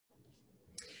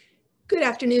Good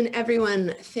afternoon,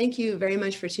 everyone. Thank you very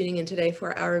much for tuning in today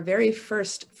for our very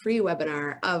first free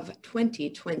webinar of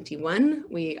 2021.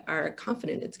 We are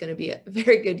confident it's going to be a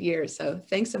very good year, so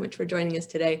thanks so much for joining us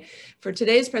today. For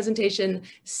today's presentation,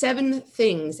 7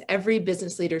 things every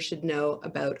business leader should know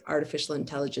about artificial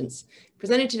intelligence,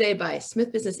 presented today by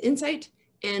Smith Business Insight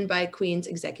and by Queen's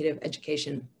Executive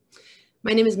Education.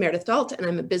 My name is Meredith Dalt, and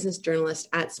I'm a business journalist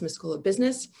at Smith School of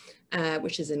Business,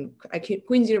 which is in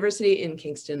Queen's University in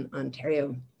Kingston,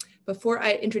 Ontario. Before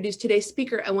I introduce today's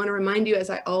speaker, I want to remind you, as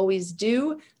I always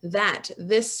do, that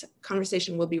this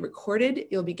conversation will be recorded.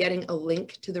 You'll be getting a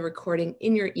link to the recording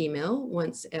in your email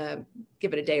once,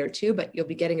 give it a day or two, but you'll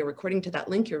be getting a recording to that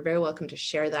link. You're very welcome to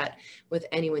share that with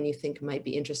anyone you think might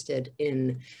be interested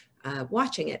in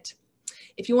watching it.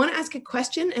 If you want to ask a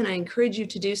question, and I encourage you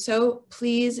to do so,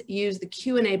 please use the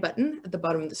Q&A button at the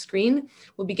bottom of the screen.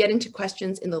 We'll be getting to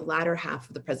questions in the latter half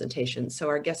of the presentation. So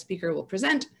our guest speaker will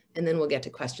present, and then we'll get to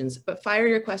questions. But fire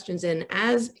your questions in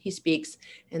as he speaks,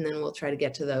 and then we'll try to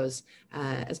get to those,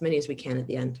 as many as we can at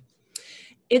the end.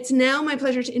 It's now my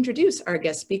pleasure to introduce our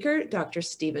guest speaker, Dr.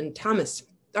 Stephen Thomas.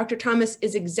 Dr. Thomas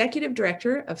is Executive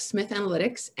Director of Smith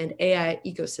Analytics and AI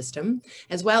Ecosystem,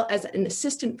 as well as an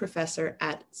assistant professor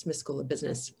at Smith School of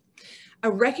Business.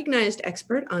 A recognized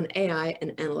expert on AI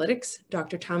and analytics,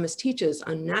 Dr. Thomas teaches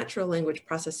on natural language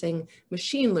processing,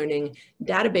 machine learning,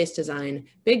 database design,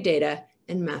 big data,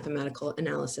 and mathematical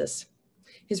analysis.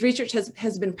 His research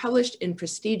has been published in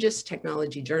prestigious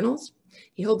technology journals.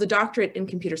 He holds a doctorate in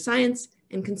computer science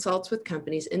and consults with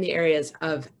companies in the areas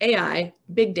of AI,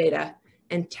 big data,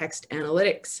 and text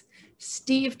analytics.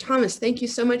 Steve Thomas, thank you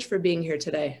so much for being here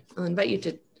today. I'll invite you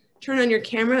to turn on your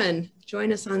camera and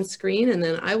join us on screen, and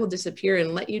then I will disappear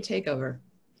and let you take over.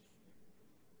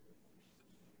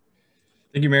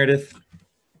 Thank you, Meredith.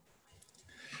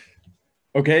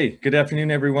 Okay, good afternoon,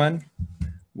 everyone.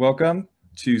 Welcome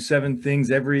to 7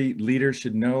 things every leader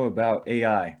should know about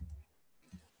AI.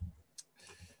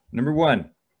 Number 1,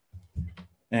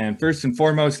 and first and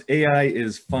foremost, AI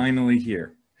is finally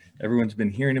here. Everyone's been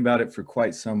hearing about it for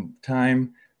quite some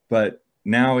time, but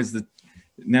now it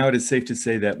is safe to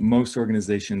say that most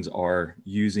organizations are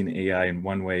using AI in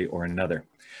one way or another.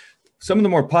 Some of the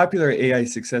more popular AI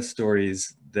success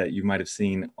stories that you might have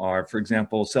seen are, for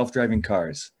example, self-driving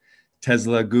cars.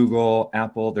 Tesla, Google,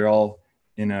 Apple, they're all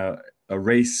in a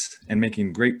race and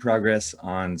making great progress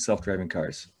on self-driving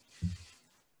cars.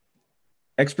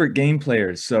 Expert game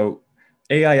players. So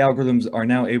AI algorithms are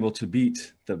now able to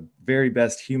beat the very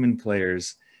best human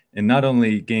players in not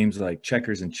only games like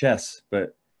checkers and chess,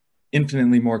 but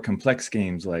infinitely more complex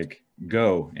games like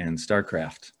Go and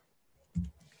StarCraft.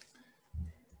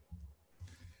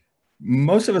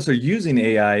 Most of us are using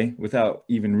AI without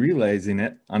even realizing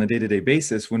it on a day-to-day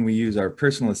basis when we use our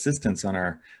personal assistants on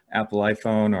our Apple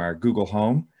iPhone or our Google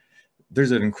Home.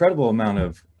 There's an incredible amount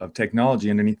of technology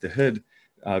underneath the hood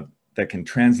that can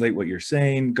translate what you're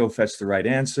saying, go fetch the right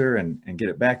answer, and get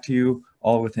it back to you,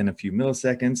 all within a few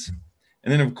milliseconds.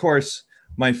 And then, of course,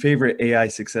 my favorite AI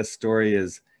success story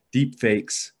is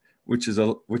deepfakes, which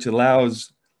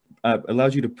allows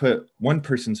you to put one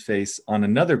person's face on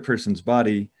another person's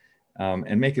body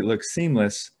and make it look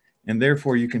seamless, and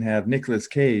therefore you can have Nicolas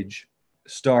Cage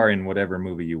star in whatever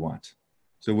movie you want.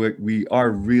 So we are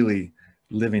really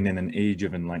living in an age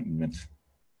of enlightenment.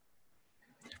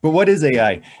 But what is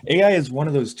AI? AI is one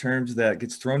of those terms that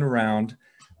gets thrown around.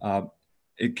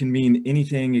 It can mean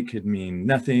anything. It could mean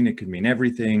nothing. It could mean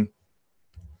everything.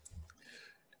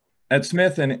 At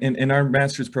Smith and in our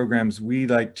master's programs, we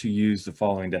like to use the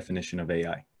following definition of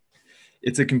AI.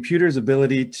 It's a computer's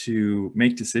ability to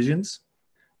make decisions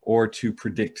or to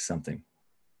predict something.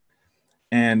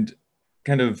 And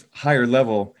kind of higher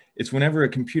level, it's whenever a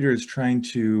computer is trying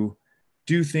to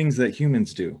do things that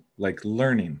humans do, like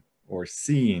learning, or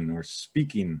seeing, or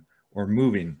speaking, or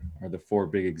moving are the 4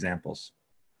 big examples.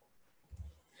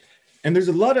 And there's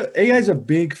a lot of, AI is a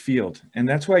big field, and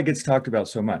that's why it gets talked about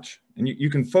so much. And you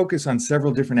can focus on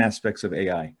several different aspects of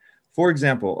AI. For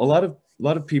example, a lot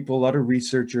of people, a lot of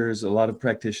researchers, a lot of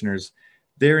practitioners,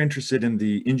 they're interested in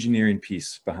the engineering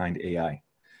piece behind AI,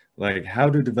 like how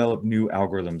to develop new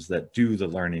algorithms that do the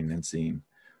learning and seeing,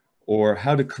 or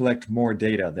how to collect more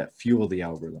data that fuel the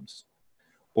algorithms,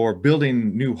 or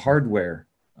building new hardware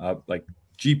like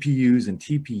GPUs and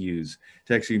TPUs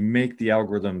to actually make the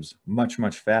algorithms much,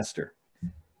 much faster,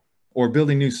 or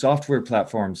building new software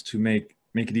platforms to make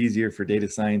it easier for data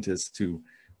scientists to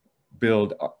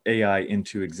build AI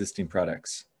into existing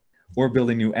products, or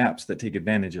building new apps that take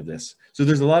advantage of this. So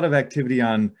there's a lot of activity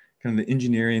on kind of the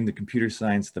engineering, the computer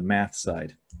science, the math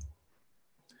side.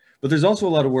 But there's also a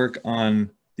lot of work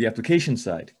on the application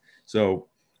side. So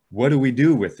What do we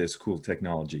do with this cool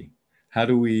technology? How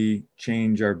do we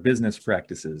change our business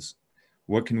practices?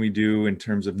 What can we do in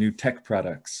terms of new tech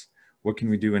products? What can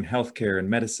we do in healthcare and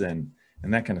medicine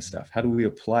and that kind of stuff? How do we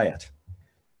apply it?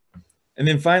 And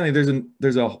then finally,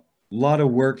 there's a lot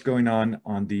of work going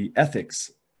on the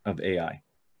ethics of AI.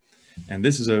 And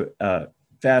this is a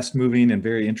fast moving and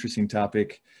very interesting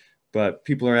topic, but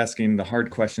people are asking the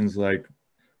hard questions like,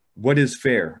 what is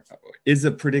fair? Is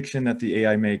the prediction that the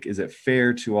AI make, is it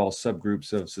fair to all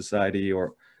subgroups of society,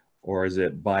 or is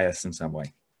it biased in some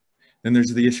way? Then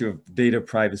there's the issue of data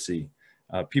privacy.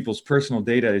 People's personal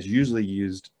data is usually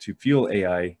used to fuel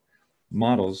AI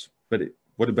models, but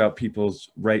what about people's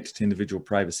right to individual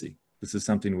privacy? This is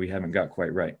something we haven't got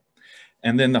quite right.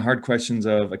 And then the hard questions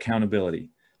of accountability.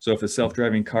 So if a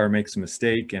self-driving car makes a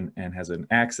mistake and has an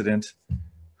accident,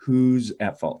 who's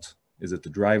at fault? Is it the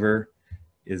driver?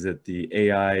 Is it the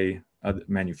AI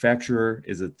manufacturer?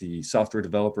 Is it the software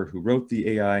developer who wrote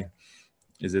the AI?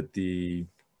 Is it the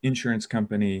insurance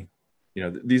company? You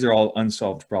know, these are all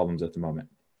unsolved problems at the moment.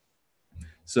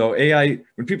 So AI,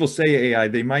 when people say AI,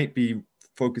 they might be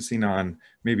focusing on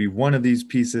maybe one of these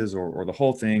pieces or the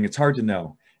whole thing. It's hard to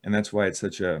know. And that's why it's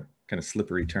such a kind of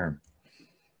slippery term.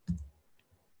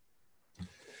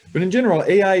 But in general,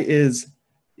 AI is,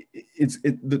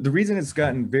 the reason it's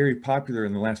gotten very popular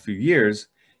in the last few years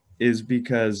is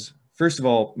because, first of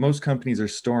all, most companies are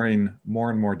storing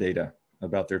more and more data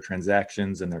about their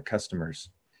transactions and their customers.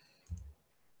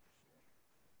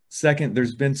 Second,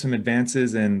 there's been some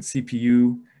advances in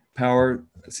CPU power.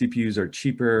 CPUs are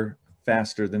cheaper,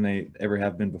 faster than they ever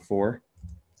have been before.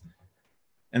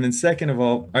 And then third of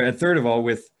all,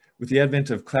 with the advent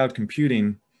of cloud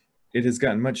computing, it has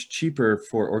gotten much cheaper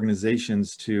for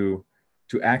organizations to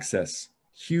access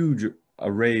huge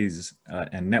arrays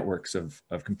and networks of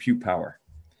compute power.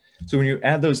 So when you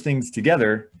add those things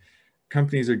together,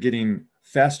 companies are getting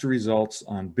faster results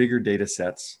on bigger data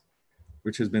sets,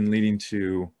 which has been leading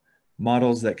to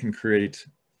models that can create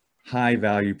high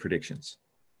value predictions.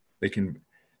 They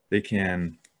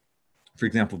can, for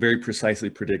example, very precisely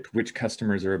predict which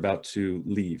customers are about to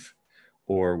leave,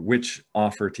 or which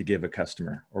offer to give a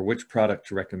customer, or which product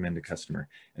to recommend a customer.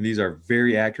 And these are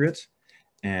very accurate,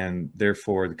 and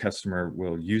therefore the customer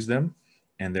will use them,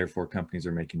 and therefore companies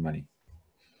are making money.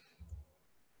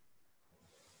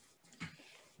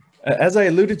 As I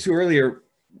alluded to earlier,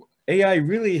 AI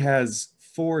really has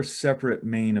 4 separate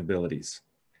main abilities,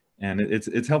 and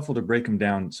it's helpful to break them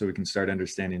down so we can start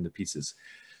understanding the pieces.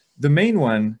 The main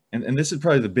one, and this is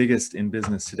probably the biggest in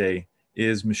business today,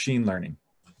 is machine learning.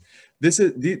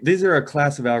 These are a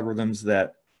class of algorithms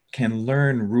that can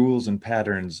learn rules and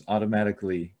patterns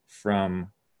automatically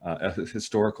from a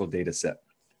historical data set.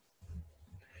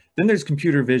 Then there's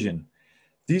computer vision.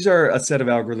 These are a set of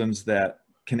algorithms that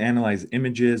can analyze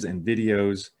images and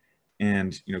videos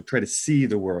and try to see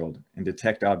the world and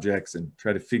detect objects and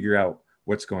try to figure out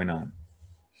what's going on.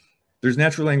 There's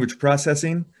natural language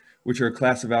processing, which are a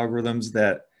class of algorithms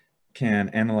that can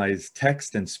analyze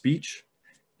text and speech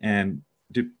and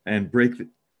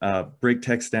break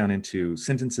text down into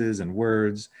sentences and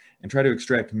words and try to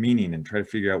extract meaning and try to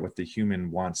figure out what the human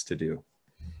wants to do.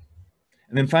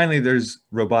 And then finally, there's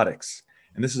robotics.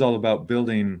 And this is all about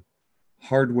building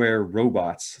hardware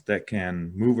robots that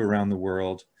can move around the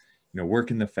world, work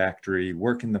in the factory,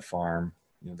 work in the farm,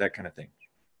 that kind of thing.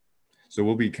 So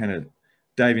we'll be kind of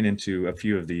diving into a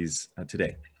few of these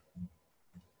today.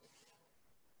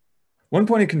 One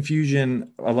point of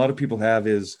confusion a lot of people have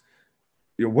is,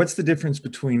 what's the difference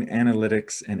between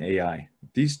analytics and AI?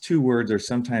 These two words are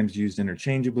sometimes used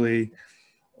interchangeably,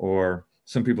 or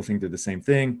some people think they're the same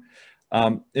thing.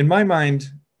 In my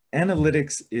mind,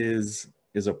 analytics is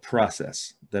a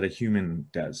process that a human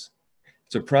does.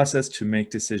 It's a process to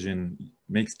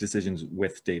makes decisions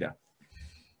with data.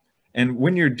 And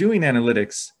when you're doing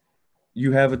analytics,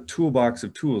 you have a toolbox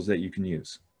of tools that you can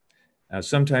use.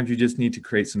 Sometimes you just need to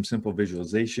create some simple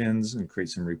visualizations and create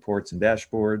some reports and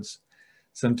dashboards.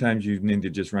 Sometimes you need to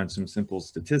just run some simple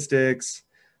statistics.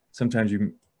 Sometimes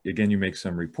you make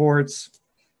some reports.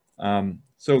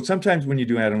 So sometimes when you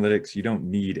do analytics, you don't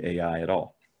need AI at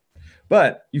all.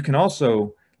 But you can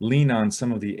also lean on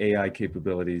some of the AI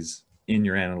capabilities in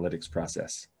your analytics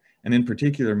process. And in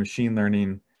particular, machine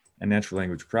learning and natural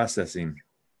language processing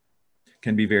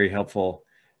can be very helpful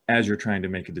as you're trying to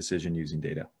make a decision using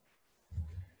data.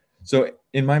 So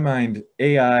in my mind,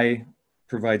 AI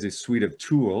provides a suite of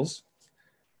tools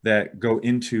that go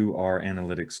into our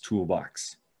analytics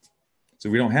toolbox. So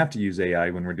we don't have to use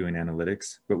AI when we're doing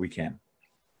analytics, but we can.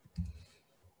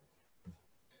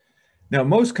 Now,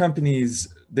 most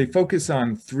companies, they focus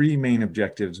on 3 main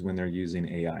objectives when they're using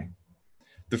AI.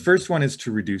 The first one is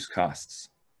to reduce costs.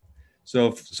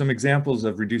 So some examples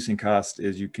of reducing cost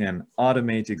is you can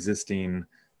automate existing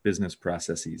business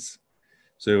processes.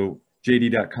 So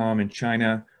JD.com in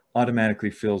China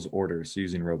automatically fills orders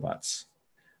using robots.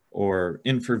 Or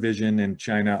InfoVision in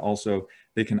China also,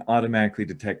 they can automatically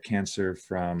detect cancer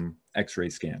from X-ray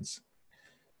scans.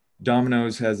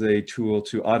 Domino's has a tool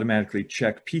to automatically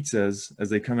check pizzas as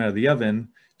they come out of the oven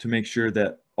to make sure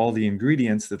that all the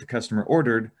ingredients that the customer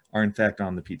ordered are in fact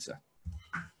on the pizza.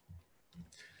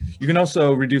 You can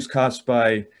also reduce costs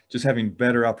by just having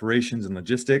better operations and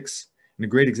logistics. And a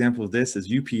great example of this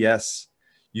is UPS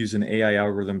use an AI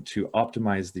algorithm to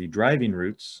optimize the driving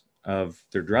routes of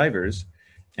their drivers.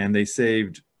 And they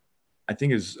saved, I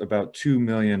think it was about 2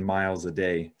 million miles a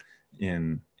day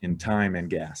in time and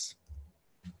gas.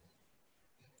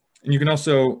 And you can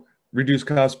also reduce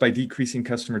costs by decreasing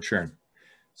customer churn.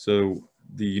 So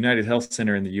the United Health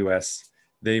Center in the US,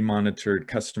 they monitored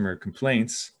customer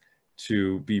complaints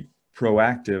to be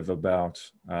proactive about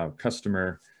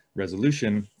customer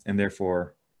resolution and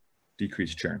therefore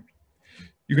decrease churn.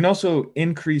 You can also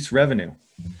increase revenue.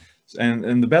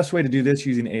 And the best way to do this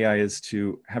using AI is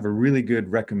to have a really good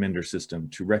recommender system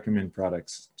to recommend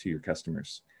products to your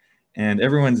customers. And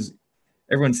everyone's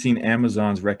seen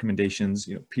Amazon's recommendations.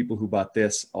 You know, people who bought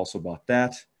this also bought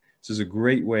that. This is a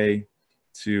great way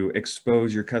to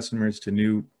expose your customers to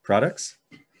new products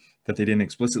that they didn't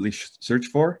explicitly search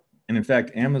for. And in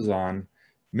fact, Amazon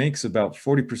makes about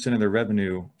 40% of their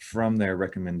revenue from their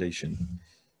recommendation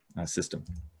system.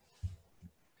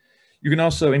 You can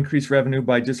also increase revenue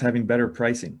by just having better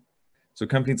pricing. So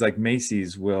companies like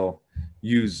Macy's will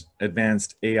use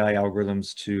advanced AI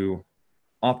algorithms to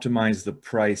optimize the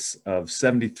price of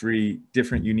 73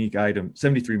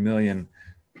 million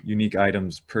unique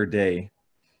items per day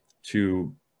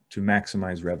to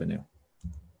maximize revenue.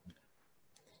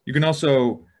 You can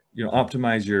also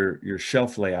optimize your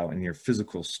shelf layout in your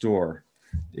physical store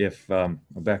if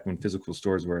back when physical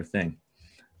stores were a thing.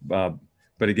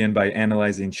 But again, by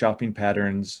analyzing shopping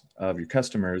patterns of your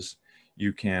customers,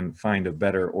 you can find a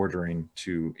better ordering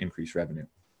to increase revenue.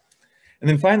 And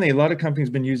then finally, a lot of companies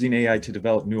have been using AI to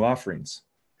develop new offerings.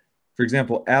 For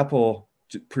example, Apple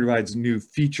provides new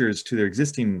features to their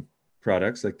existing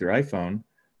products, like their iPhone,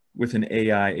 with an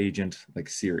AI agent like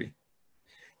Siri.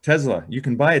 Tesla, you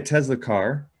can buy a Tesla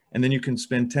car, and then you can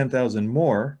spend $10,000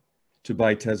 more to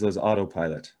buy Tesla's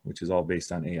autopilot, which is all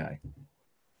based on AI.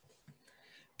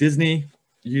 Disney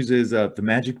uses the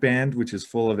Magic Band, which is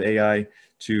full of AI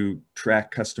to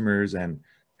track customers and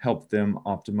help them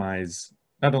optimize,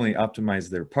 not only optimize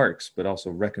their parks, but also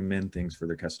recommend things for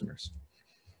their customers.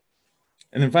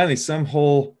 And then finally, some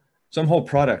whole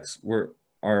products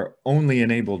are only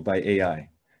enabled by AI.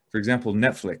 For example,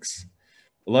 Netflix.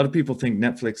 A lot of people think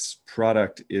Netflix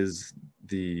product is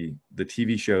the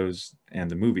TV shows and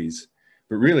the movies,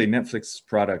 but really Netflix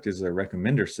product is a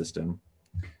recommender system,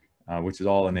 which is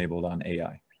all enabled on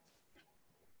AI.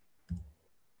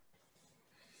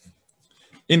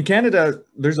 In Canada,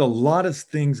 there's a lot of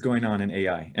things going on in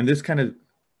AI, and this kind of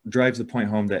drives the point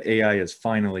home that AI is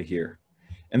finally here.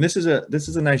 And this is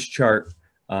a nice chart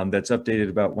that's updated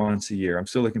about once a year. I'm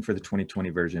still looking for the 2020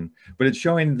 version, but it's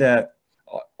showing that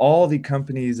all the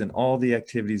companies and all the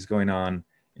activities going on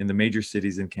in the major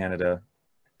cities in Canada,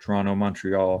 Toronto,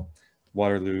 Montreal,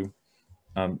 Waterloo.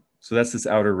 So that's this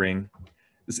outer ring.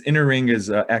 This inner ring is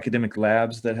academic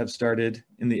labs that have started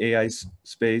in the AI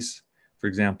space. For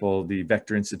example, the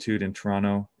Vector Institute in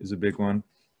Toronto is a big one,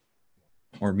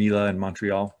 or Mila in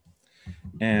Montreal.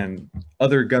 And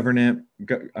other government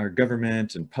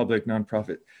and public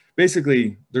nonprofit.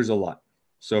 Basically, there's a lot.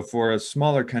 So for a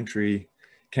smaller country,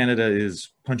 Canada is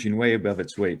punching way above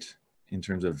its weight in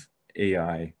terms of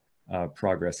AI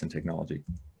progress and technology.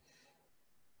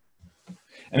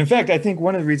 And in fact, I think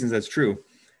one of the reasons that's true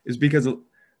is because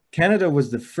Canada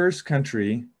was the first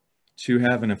country to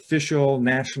have an official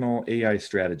national AI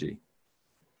strategy.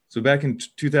 So back in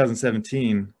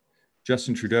 2017,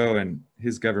 Justin Trudeau and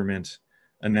his government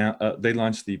they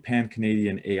launched the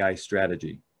Pan-Canadian AI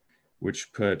strategy,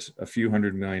 which put a few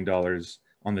 $100 million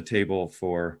on the table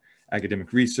for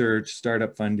academic research,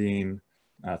 startup funding,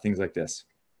 things like this.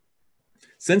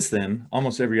 Since then,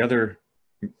 almost every other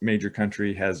major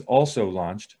country has also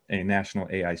launched a national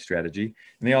AI strategy,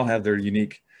 and they all have their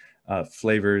unique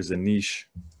flavors and niche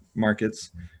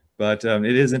markets. But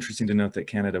it is interesting to note that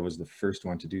Canada was the first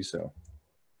one to do so.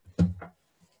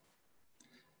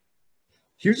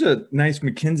 Here's a nice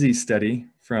McKinsey study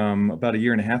from about 1.5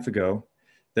 years ago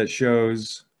that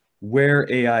shows where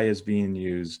AI is being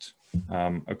used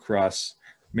across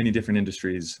many different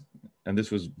industries and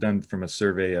this was done from a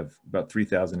survey of about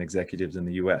 3,000 executives in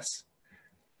the US.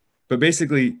 But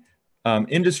basically,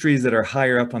 industries that are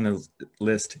higher up on the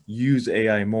list use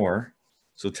AI more.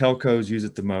 So telcos use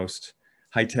it the most,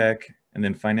 high tech, and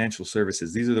then financial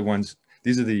services. These are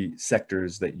the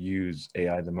sectors that use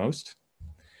AI the most.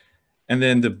 And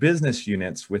then the business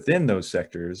units within those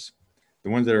sectors, the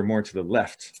ones that are more to the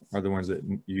left, are the ones that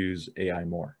use AI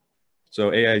more.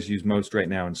 So AI is used most right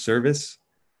now in service,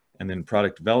 and then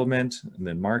product development, and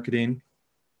then marketing.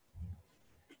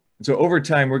 And so over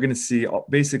time, we're going to see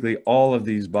basically all of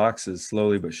these boxes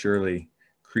slowly but surely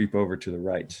creep over to the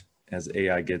right as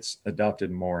AI gets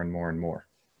adopted more and more and more.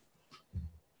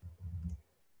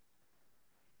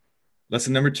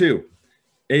 Lesson number 2,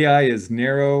 AI is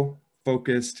narrow,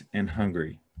 focused, and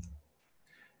hungry.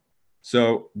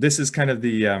 So this is kind of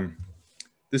the,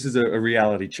 this is a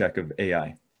reality check of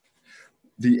AI.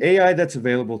 The AI that's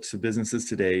available to businesses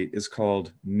today is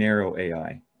called narrow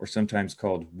AI, or sometimes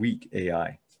called weak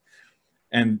AI.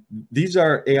 And these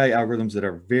are AI algorithms that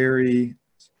are very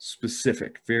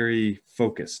specific, very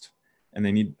focused, and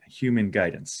they need human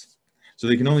guidance. So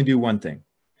they can only do one thing.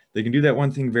 They can do that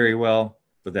one thing very well,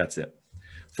 but that's it.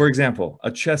 For example,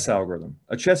 a chess algorithm.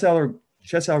 A chess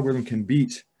algorithm can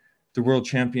beat the world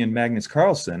champion Magnus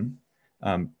Carlsen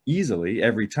easily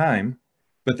every time,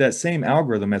 but that same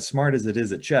algorithm, as smart as it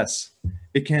is at chess,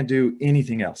 it can't do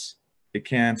anything else. It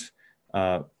can't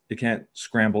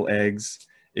scramble eggs.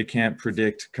 It can't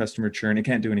predict customer churn. It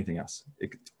can't do anything else.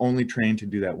 It's only trained to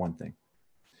do that one thing.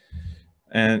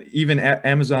 And even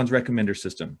Amazon's recommender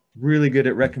system, really good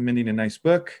at recommending a nice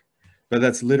book, but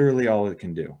that's literally all it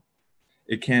can do.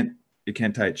 It can't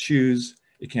tie its shoes.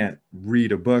 It can't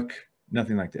read a book,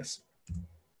 nothing like this.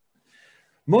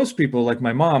 Most people, like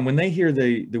my mom, when they hear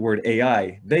the word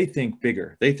AI, they think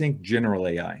bigger. They think general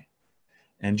AI.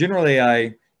 And general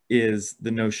AI is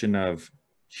the notion of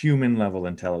human level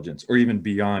intelligence, or even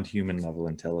beyond human level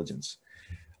intelligence.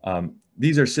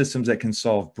 These are systems that can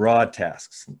solve broad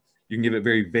tasks. You can give it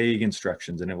very vague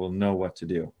instructions and it will know what to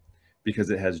do because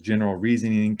it has general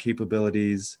reasoning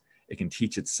capabilities. It can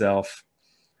teach itself.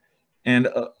 And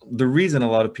the reason a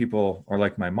lot of people are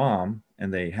like my mom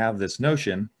and they have this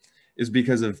notion is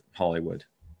because of Hollywood,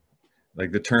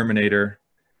 like the Terminator,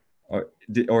 or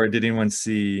did anyone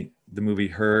see the movie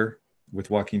Her with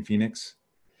Joaquin Phoenix?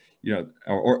 You know,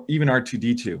 or even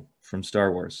R2-D2 from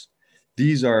Star Wars.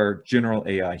 These are general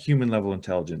AI, human level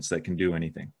intelligence that can do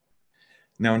anything.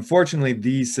 Now, unfortunately,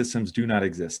 these systems do not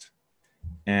exist.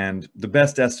 And the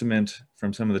best estimate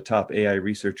from some of the top AI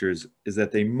researchers is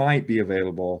that they might be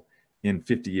available in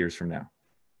 50 years from now.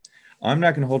 I'm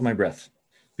not going to hold my breath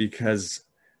because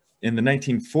in the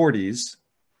 1940s,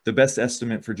 the best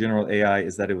estimate for general AI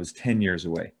is that it was 10 years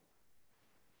away.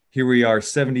 Here we are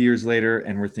 70 years later,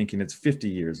 and we're thinking it's 50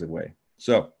 years away.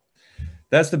 So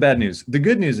that's the bad news. The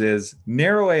good news is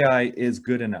narrow AI is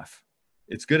good enough.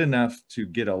 It's good enough to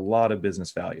get a lot of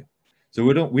business value. So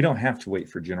we don't have to wait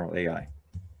for general AI.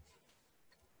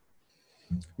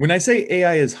 When I say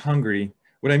AI is hungry,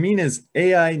 what I mean is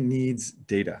AI needs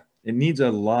data. It needs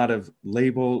a lot of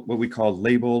what we call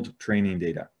labeled training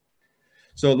data.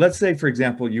 So let's say, for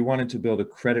example, you wanted to build a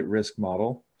credit risk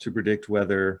model to predict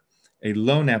whether a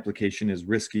loan application is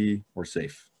risky or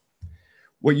safe.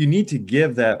 What you need to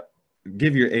give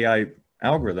your AI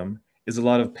algorithm is a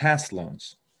lot of past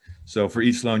loans. So for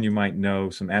each loan, you might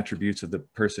know some attributes of the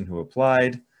person who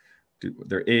applied,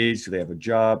 their age, do they have a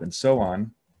job, and so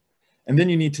on. And then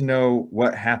you need to know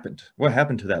what happened. What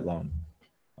happened to that loan?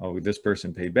 Oh, this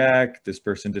person paid back, this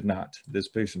person did not. This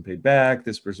person paid back,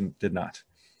 this person did not.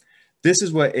 This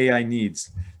is what AI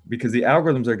needs, because the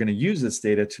algorithms are going to use this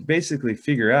data to basically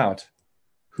figure out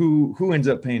who ends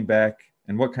up paying back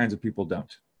and what kinds of people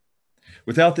don't.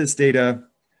 Without this data,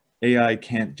 AI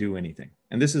can't do anything.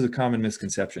 And this is a common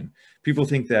misconception. People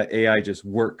think that AI just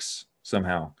works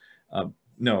somehow.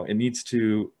 No, it needs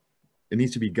to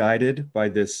be guided by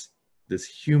this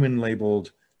human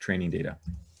labeled training data.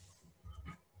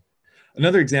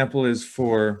 Another example is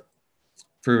for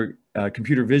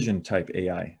computer vision type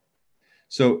AI.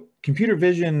 So computer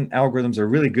vision algorithms are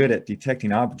really good at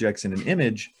detecting objects in an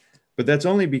image, but that's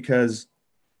only because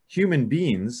human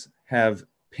beings have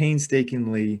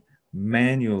painstakingly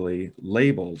manually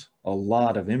labeled a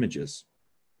lot of images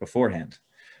beforehand.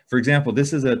 For example,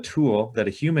 this is a tool that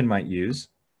a human might use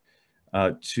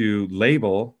to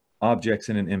label objects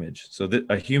in an image. So that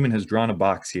a human has drawn a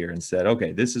box here and said,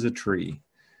 okay, this is a tree,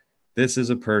 this is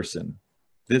a person,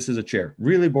 this is a chair.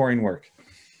 Really boring work.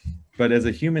 But as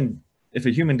a human, if a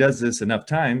human does this enough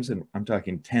times, and I'm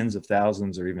talking tens of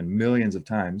thousands or even millions of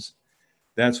times,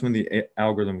 that's when the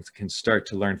algorithm can start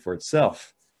to learn for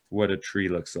itself what a tree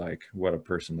looks like, what a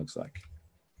person looks like.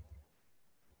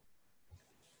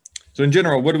 So in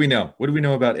general, what do we know? What do we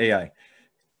know about AI?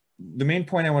 The main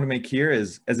point I want to make here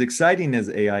is, as exciting as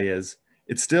AI is,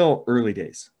 it's still early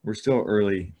days. We're still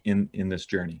early in this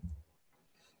journey.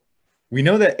 We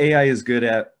know that AI is good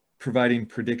at providing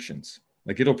predictions.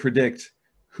 Like it'll predict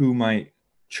who might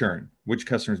churn, which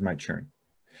customers might churn.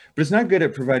 But it's not good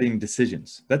at providing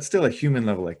decisions. That's still a human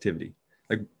level activity.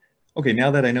 Like, okay, now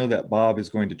that I know that Bob is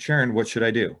going to churn, what should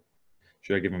I do?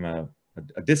 Should I give him a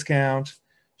discount?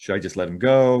 Should I just let him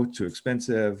go? Too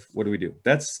expensive? What do we do?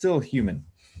 That's still human.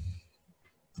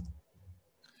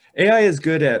 AI is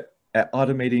good at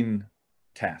automating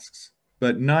tasks,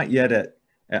 but not yet at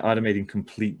automating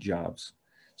complete jobs.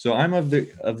 So I'm of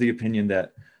the opinion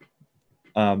that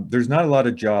there's not a lot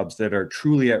of jobs that are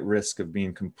truly at risk of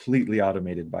being completely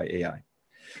automated by AI.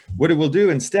 What it will do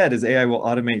instead is AI will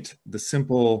automate the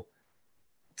simple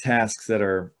tasks that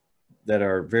are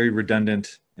very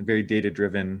redundant and very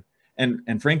data-driven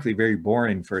and frankly, very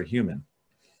boring for a human.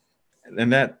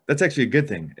 And that's actually a good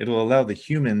thing. It'll allow the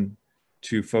human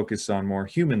to focus on more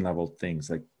human level things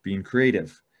like being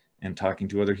creative and talking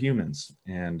to other humans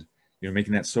and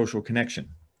making that social connection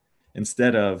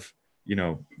instead of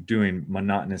doing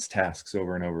monotonous tasks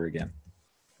over and over again.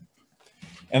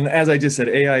 And as I just said,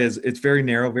 AI it's very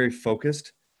narrow, very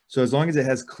focused. So as long as it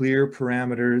has clear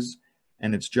parameters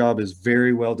and its job is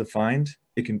very well defined,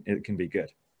 it can be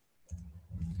good.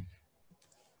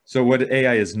 So what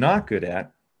AI is not good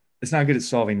at, it's not good at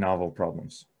solving novel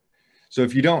problems. So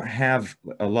if you don't have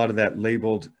a lot of that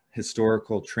labeled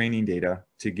historical training data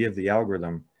to give the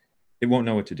algorithm, it won't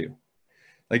know what to do.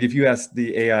 Like if you ask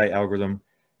the AI algorithm,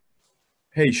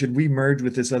 hey, should we merge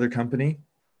with this other company?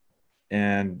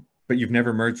 But you've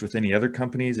never merged with any other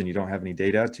companies and you don't have any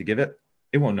data to give it,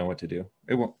 it won't know what to do.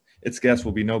 Its guess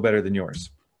will be no better than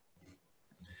yours.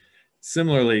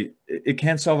 Similarly, it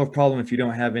can't solve a problem if you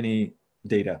don't have any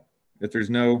data.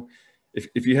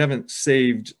 If you haven't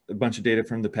saved a bunch of data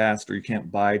from the past, or you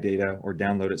can't buy data or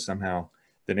download it somehow,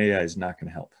 then AI is not going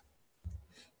to help.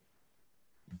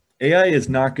 AI is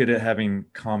not good at having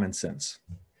common sense.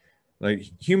 Like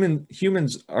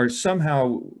humans are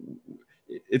somehow,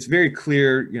 it's very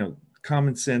clear,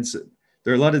 common sense.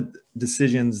 There are a lot of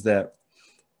decisions that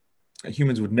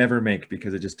humans would never make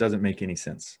because it just doesn't make any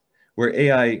sense. Where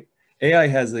AI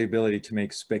has the ability to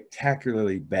make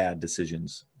spectacularly bad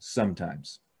decisions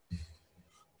sometimes.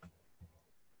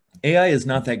 AI is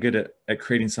not that good at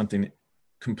creating something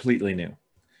completely new.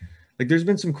 Like there's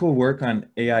been some cool work on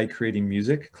AI creating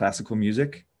music, classical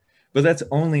music, but that's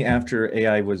only after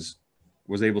AI was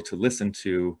able to listen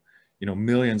to,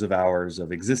 millions of hours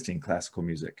of existing classical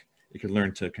music. It could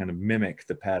learn to kind of mimic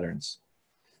the patterns.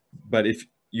 But if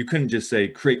you couldn't just say,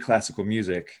 create classical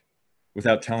music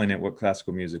without telling it what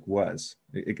classical music was,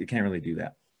 it can't really do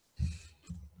that.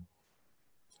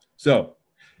 So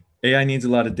AI needs a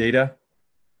lot of data.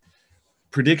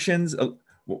 Predictions,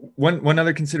 one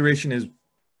other consideration is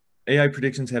AI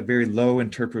predictions have very low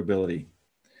interpretability.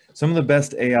 Some of the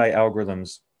best AI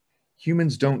algorithms,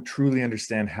 humans don't truly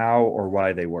understand how or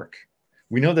why they work.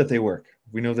 We know that they work.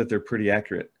 We know that they're pretty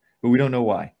accurate, but we don't know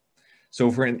why. So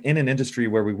if we're in an industry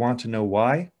where we want to know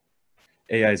why,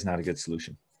 AI is not a good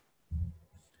solution.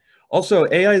 Also,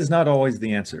 AI is not always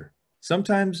the answer.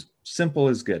 Sometimes simple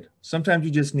is good. Sometimes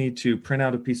you just need to print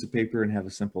out a piece of paper and have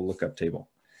a simple lookup table.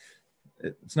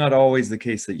 It's not always the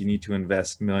case that you need to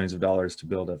invest millions of dollars to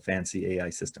build a fancy AI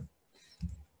system.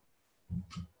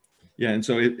 Yeah, and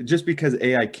so just because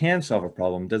AI can solve a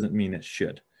problem doesn't mean it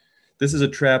should. This is a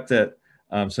trap that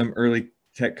some early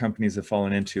tech companies have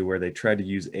fallen into, where they tried to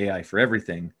use AI for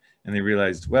everything and they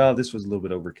realized, well, this was a little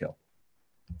bit overkill.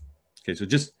 Okay, so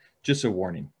just a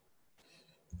warning.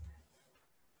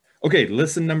 Okay,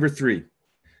 lesson number 3.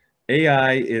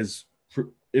 AI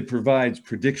it provides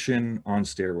prediction on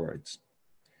steroids.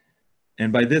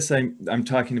 And by this, I'm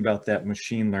talking about that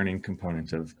machine learning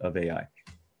component of AI.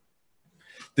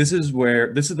 This is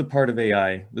the part of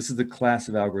AI, this is the class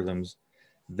of algorithms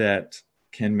that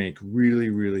can make really,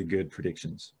 really good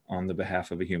predictions on the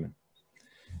behalf of a human.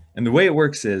 And the way it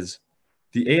works is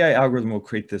the AI algorithm will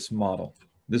create this model.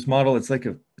 This model, it's like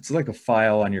a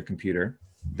file on your computer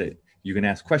that you can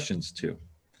ask questions to.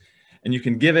 And you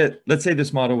can give it, let's say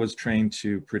this model was trained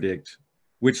to predict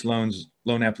which loan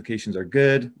applications are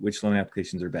good, which loan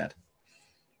applications are bad.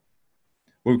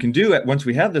 What we can do once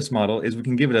we have this model is we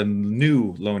can give it a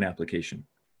new loan application.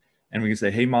 And we can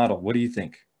say, hey model, what do you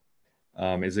think?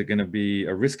 Is it gonna be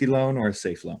a risky loan or a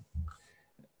safe loan?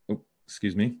 Oh,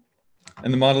 excuse me.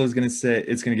 And the model is gonna say,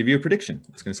 it's gonna give you a prediction.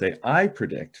 It's gonna say, I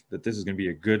predict that this is gonna be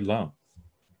a good loan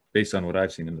based on what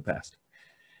I've seen in the past.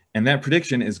 And that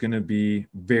prediction is going to be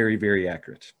very, very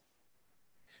accurate.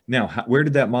 Now, where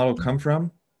did that model come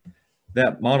from?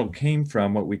 That model came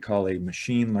from what we call a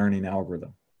machine learning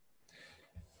algorithm.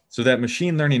 So that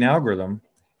machine learning algorithm,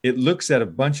 it looks at a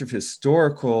bunch of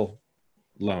historical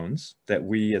loans that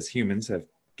we as humans have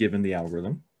given the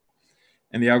algorithm.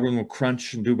 And the algorithm will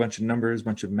crunch and do a bunch of numbers, a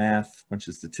bunch of math, a bunch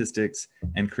of statistics,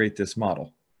 and create this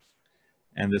model.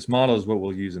 And this model is what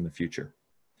we'll use in the future.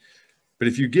 But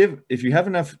if you have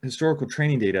enough historical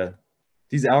training data,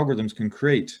 these algorithms can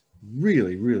create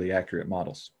really, really accurate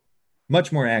models,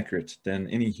 much more accurate than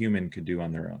any human could do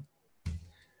on their own.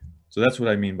 So that's what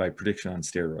I mean by prediction on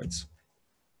steroids.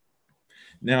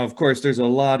 Now, of course, there's a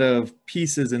lot of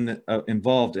pieces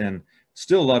involved and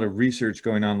still a lot of research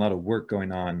going on, a lot of work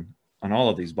going on all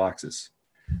of these boxes.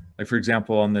 Like, for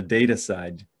example, on the data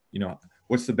side,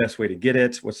 what's the best way to get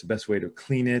it? What's the best way to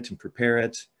clean it and prepare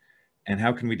it? And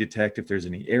how can we detect if there's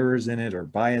any errors in it or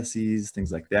biases,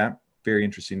 things like that? Very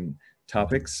interesting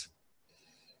topics.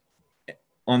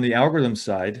 On the algorithm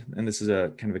side, and this is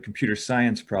a kind of a computer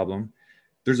science problem,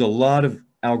 there's a lot of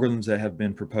algorithms that have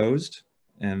been proposed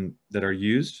and that are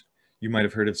used. You might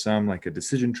have heard of some like a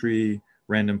decision tree,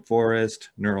 random forest,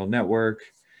 neural network.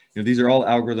 These are all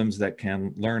algorithms that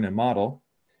can learn and model.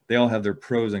 They all have their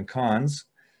pros and cons.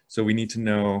 So we need to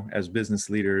know as business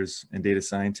leaders and data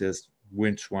scientists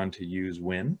which one to use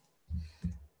when.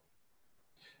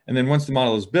 And then once the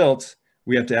model is built,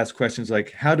 we have to ask questions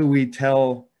like, how do we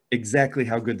tell exactly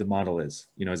how good the model is?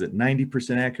 Is it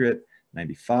 90% accurate,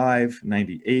 95,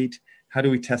 98? How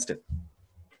do we test it?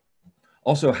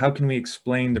 Also, how can we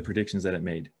explain the predictions that it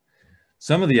made?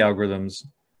 Some of the algorithms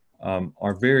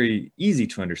are very easy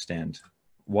to understand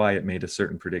why it made a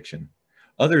certain prediction.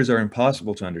 Others are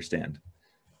impossible to understand.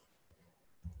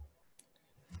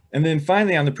 And then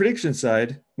finally, on the prediction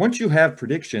side, once you have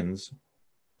predictions,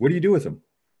 what do you do with them?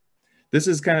 This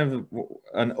is kind of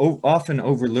an often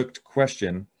overlooked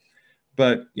question,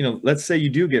 but let's say you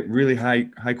do get really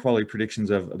high quality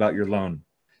predictions about your loan,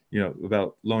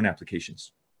 about loan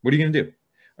applications. What are you going to do?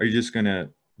 Are you just going to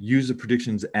use the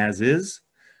predictions as is,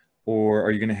 or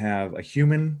are you going to have a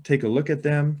human take a look at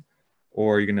them,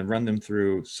 or are you going to run them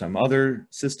through some other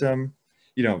system?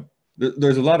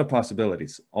 There's a lot of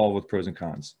possibilities, all with pros and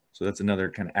cons. So that's another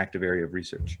kind of active area of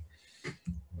research.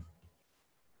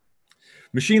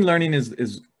 Machine learning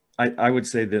is I would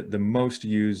say, the most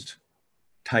used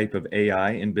type of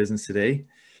AI in business today.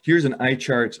 Here's an eye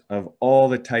chart of all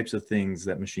the types of things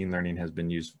that machine learning has been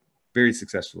used very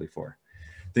successfully for.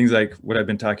 Things like what I've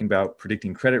been talking about,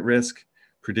 predicting credit risk,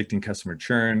 predicting customer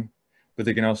churn, but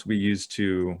they can also be used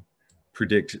to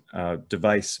predict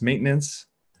device maintenance,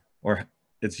 or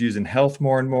it's used in health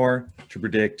more and more to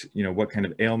predict, what kind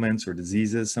of ailments or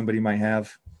diseases somebody might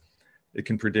have. It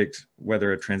can predict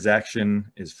whether a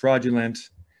transaction is fraudulent.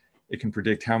 It can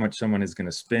predict how much someone is going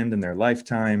to spend in their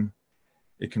lifetime.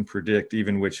 It can predict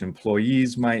even which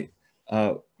employees might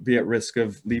be at risk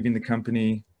of leaving the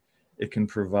company. It can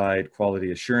provide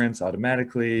quality assurance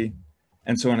automatically,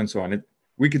 and so on and so on.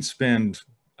 We could spend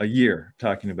a year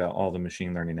talking about all the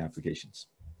machine learning applications.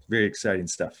 Very exciting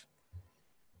stuff.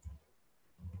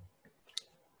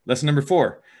 Lesson number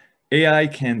 4, AI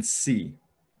can see.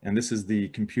 And this is the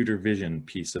computer vision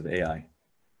piece of AI.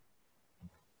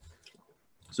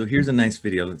 So here's a nice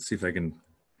video. Let's see if I can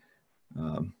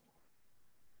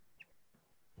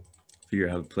figure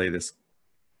out how to play this.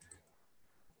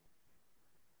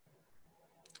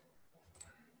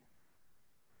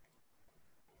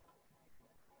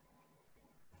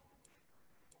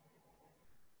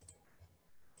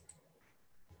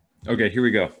 Okay, here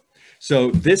we go.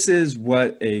 So this is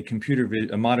what a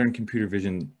modern computer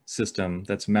vision system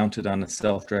that's mounted on a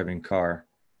self-driving car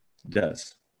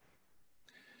does.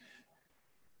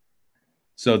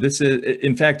 So this is,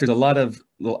 in fact, there's a lot of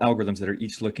little algorithms that are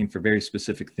each looking for very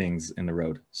specific things in the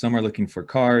road. Some are looking for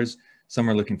cars, some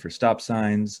are looking for stop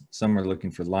signs, some are looking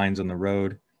for lines on the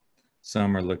road,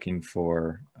 some are looking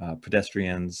for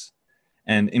pedestrians.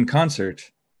 And in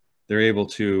concert, they're able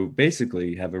to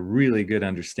basically have a really good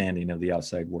understanding of the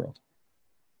outside world.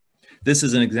 This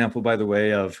is an example, by the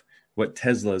way, of what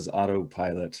Tesla's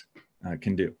autopilot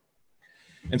can do.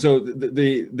 And so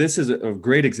this is a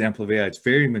great example of AI. It's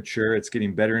very mature. It's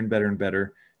getting better and better and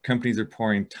better. Companies are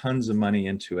pouring tons of money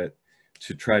into it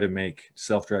to try to make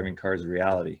self-driving cars a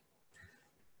reality.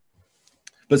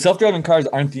 But self-driving cars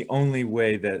aren't the only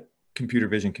way that computer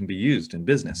vision can be used in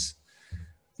business.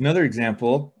 Another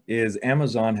example is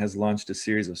Amazon has launched a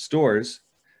series of stores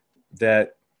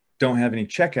that don't have any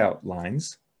checkout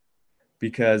lines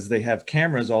because they have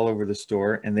cameras all over the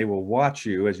store, and they will watch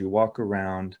you as you walk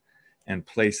around and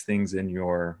place things in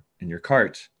your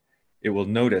cart. it will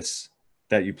notice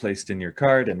that you placed in your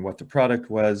cart and what the product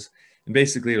was. And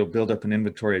basically it'll build up an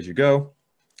inventory as you go,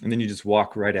 and then you just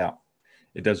walk right out.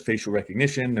 It does facial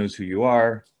recognition, knows who you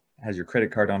are, has your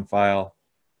credit card on file.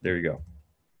 There you go.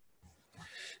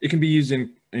 It can be used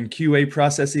in QA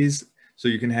processes. So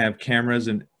you can have cameras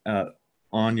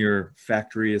on your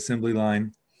factory assembly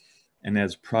line. And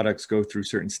as products go through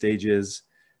certain stages,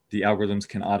 the algorithms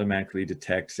can automatically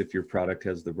detect if your product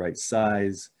has the right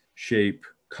size, shape,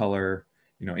 color,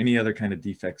 any other kind of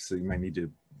defects that you might need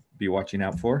to be watching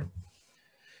out for.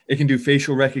 It can do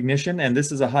facial recognition, and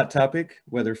this is a hot topic,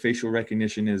 whether facial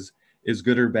recognition is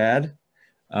good or bad.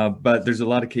 But there's a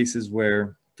lot of cases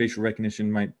where facial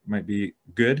recognition might be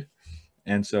good.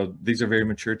 And so these are very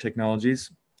mature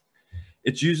technologies.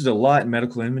 It's used a lot in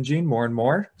medical imaging, more and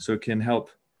more. So it can help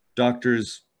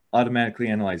doctors automatically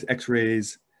analyze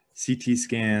x-rays, CT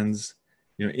scans,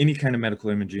 any kind of medical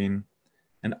imaging,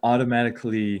 and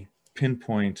automatically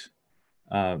pinpoint,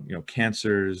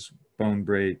 cancers, bone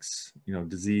breaks,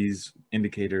 disease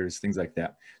indicators, things like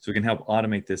that. So it can help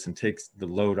automate this and takes the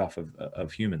load off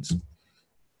of humans.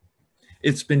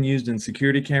 It's been used in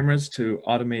security cameras to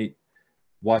automate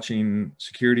watching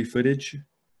security footage,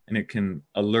 and it can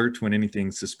alert when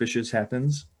anything suspicious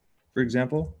happens, for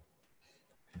example.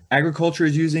 Agriculture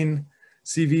is using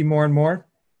CV more and more.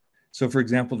 So for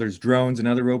example, there's drones and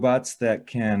other robots that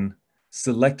can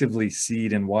selectively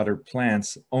seed and water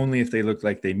plants only if they look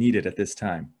like they need it at this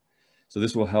time. So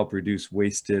this will help reduce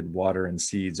wasted water and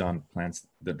seeds on plants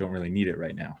that don't really need it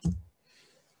right now.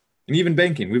 And even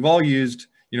banking, we've all used,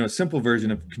 a simple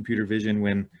version of computer vision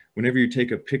whenever you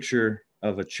take a picture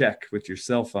of a check with your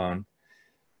cell phone,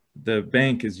 the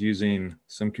bank is using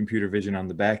some computer vision on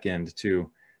the back end to,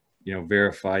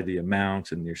 verify the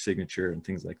amount and your signature and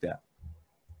things like that.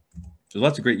 So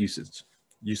lots of great uses.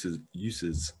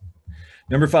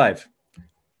 Number 5,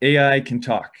 AI can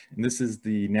talk. And this is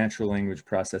the natural language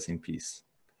processing piece.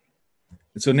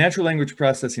 And so natural language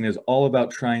processing is all about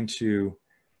trying to,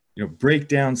 break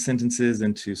down sentences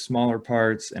into smaller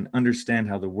parts and understand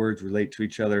how the words relate to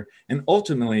each other, and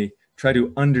ultimately try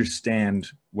to understand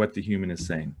what the human is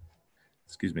saying.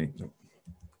 Excuse me.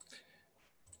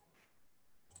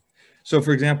 So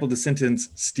for example, the sentence,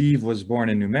 Steve was born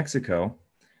in New Mexico,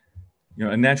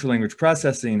 a natural language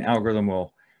processing algorithm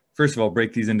will, first of all,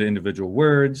 break these into individual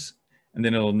words, and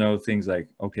then it'll know things like,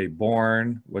 okay,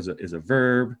 born is a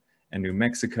verb, and New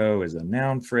Mexico is a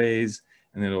noun phrase,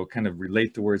 and then it'll kind of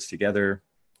relate the words together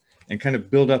and kind of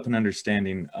build up an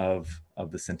understanding of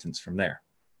the sentence from there.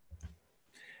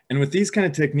 And with these kind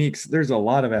of techniques, there's a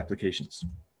lot of applications.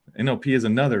 NLP is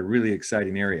another really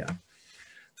exciting area.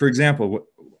 For example,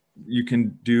 you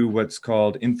can do what's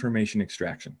called information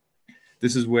extraction.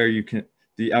 This is where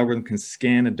the algorithm can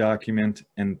scan a document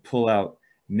and pull out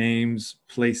names,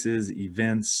 places,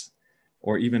 events,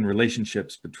 or even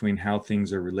relationships between how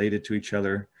things are related to each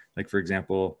other. Like for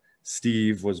example,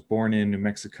 Steve was born in New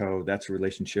Mexico. That's a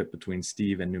relationship between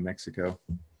Steve and New Mexico.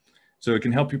 So it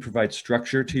can help you provide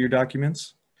structure to your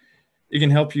documents. It can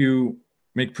help you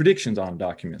make predictions on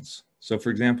documents. So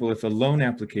for example, if a loan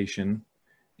application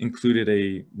included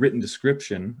a written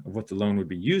description of what the loan would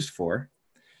be used for,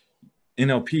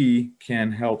 NLP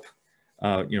can help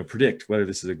predict whether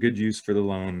this is a good use for the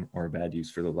loan or a bad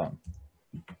use for the loan.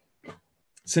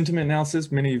 Sentiment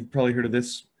analysis, many of you have probably heard of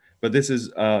this, but these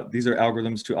are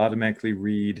algorithms to automatically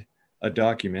read a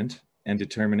document and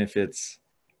determine if it's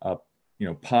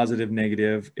positive,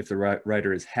 negative, if the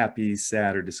writer is happy,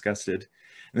 sad, or disgusted.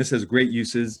 And this has great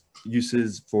uses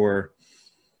for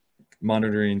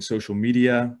monitoring social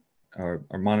media, or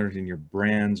monitoring your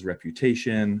brand's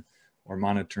reputation, or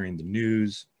monitoring the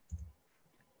news.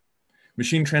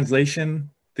 Machine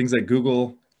translation, things like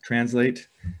Google Translate,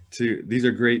 these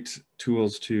are great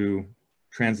tools to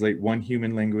translate one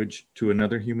human language to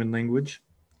another human language.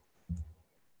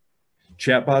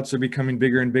 Chatbots are becoming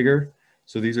bigger and bigger.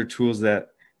 So these are tools that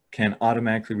can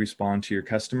automatically respond to your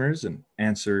customers and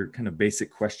answer kind of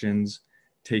basic questions,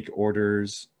 take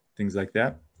orders, things like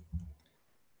that.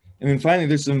 And then finally,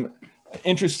 there's some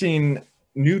interesting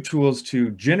new tools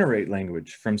to generate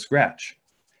language from scratch.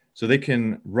 So they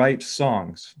can write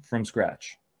songs from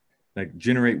scratch, like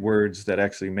generate words that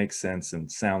actually make sense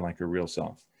and sound like a real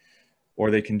song.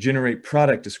 Or they can generate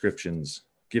product descriptions,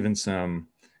 given some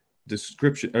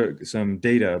some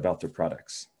data about their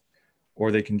products.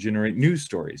 Or they can generate news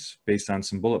stories based on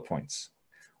some bullet points.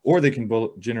 Or they can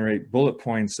generate bullet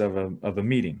points of a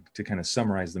meeting to kind of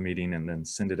summarize the meeting and then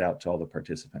send it out to all the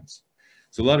participants.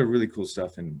 So a lot of really cool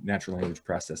stuff in natural language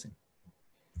processing.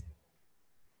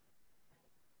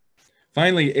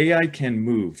 Finally, AI can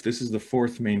move. This is the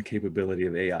fourth main capability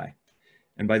of AI.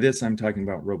 And by this, I'm talking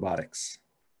about robotics.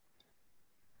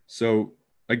 So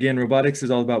again, robotics is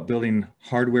all about building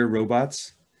hardware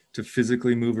robots to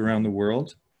physically move around the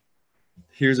world.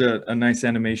 Here's a nice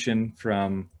animation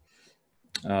from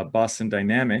Boston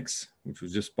Dynamics, which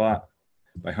was just bought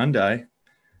by Hyundai.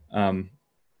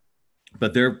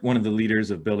 But they're one of the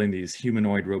leaders of building these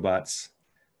humanoid robots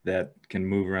that can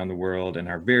move around the world and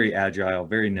are very agile,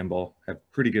 very nimble, have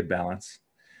pretty good balance.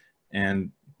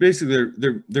 And basically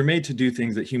they're made to do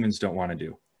things that humans don't want to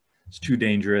do. It's too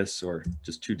dangerous or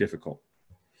just too difficult.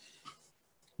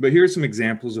 But here are some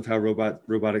examples of how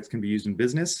robotics can be used in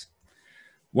business.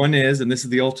 One is, and this is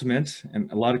the ultimate,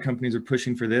 and a lot of companies are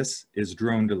pushing for this, is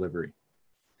drone delivery.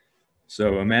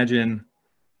 So imagine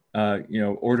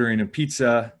ordering a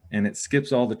pizza and it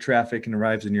skips all the traffic and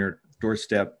arrives in your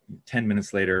doorstep 10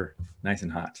 minutes later, nice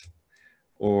and hot.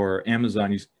 Or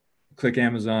Amazon, you click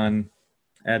Amazon,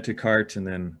 add to cart, and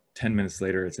then 10 minutes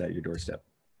later, it's at your doorstep.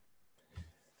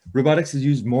 Robotics is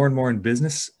used more and more in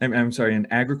business, in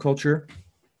agriculture.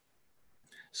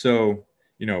 So,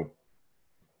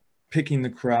 picking the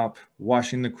crop,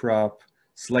 washing the crop,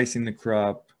 slicing the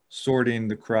crop, sorting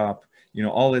the crop,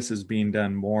 all this is being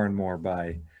done more and more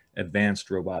by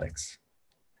advanced robotics.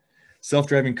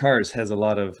 Self-driving cars has a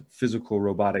lot of physical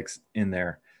robotics in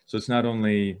there. So it's not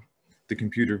only the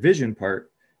computer vision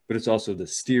part, but it's also the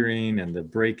steering and the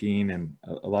braking and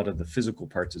a lot of the physical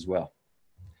parts as well.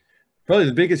 Probably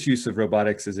the biggest use of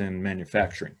robotics is in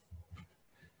manufacturing.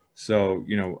 So,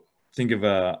 think of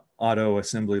a auto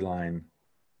assembly line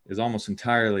is almost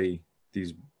entirely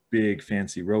these big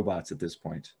fancy robots at this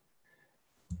point.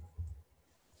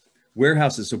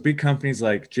 Warehouses, so big companies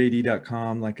like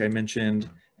JD.com, like I mentioned,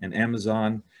 and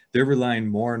Amazon, they're relying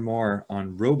more and more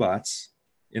on robots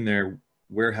in their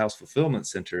warehouse fulfillment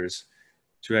centers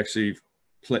to actually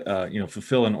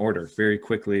fulfill an order very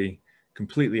quickly,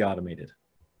 completely automated.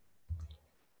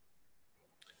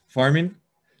 Farming,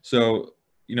 so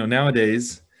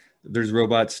nowadays there's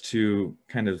robots to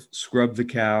kind of scrub the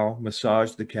cow,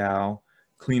 massage the cow,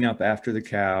 clean up after the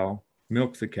cow,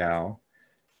 milk the cow,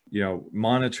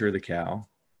 monitor the cow.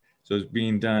 So it's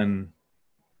being done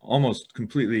almost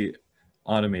completely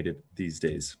automated these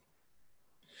days.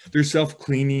 There's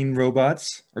self-cleaning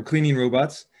robots or cleaning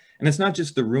robots. And it's not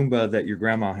just the Roomba that your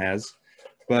grandma has,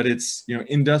 but it's,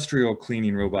 industrial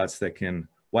cleaning robots that can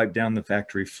wipe down the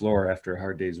factory floor after a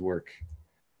hard day's work.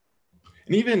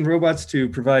 And even robots to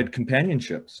provide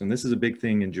companionships. And this is a big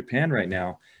thing in Japan right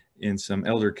now in some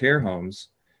elder care homes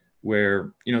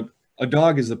where, a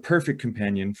dog is the perfect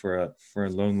companion for a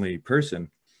lonely person.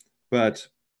 But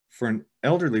for an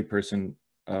elderly person,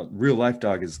 a real life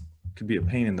dog could be a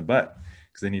pain in the butt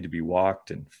because they need to be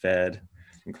walked and fed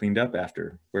and cleaned up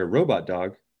after. Where a robot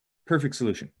dog, perfect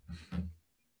solution.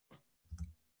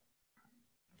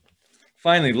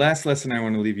 Finally, last lesson I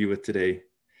want to leave you with today,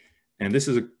 and this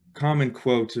is a common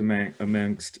quote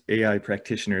amongst AI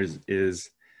practitioners, is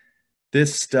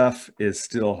this stuff is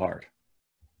still hard.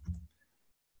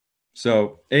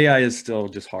 So AI is still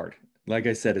just hard. Like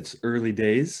I said, it's early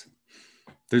days.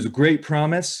 There's a great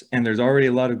promise and there's already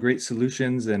a lot of great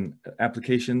solutions and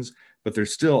applications, but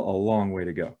there's still a long way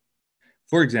to go.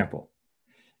 For example,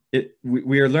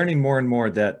 we are learning more and more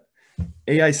that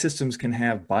AI systems can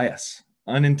have bias,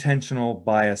 unintentional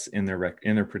bias in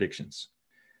their predictions.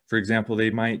 For example,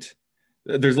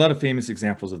 there's a lot of famous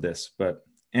examples of this, but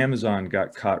Amazon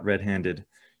got caught red-handed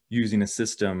using a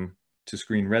system to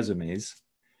screen resumes.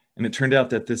 And it turned out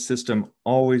that this system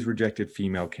always rejected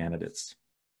female candidates.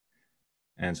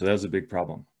 And so that was a big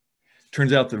problem.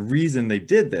 Turns out the reason they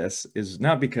did this is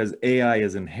not because AI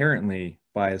is inherently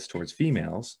biased towards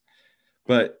females,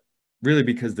 but really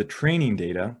because the training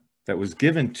data that was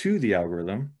given to the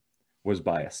algorithm was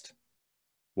biased.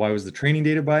 Why was the training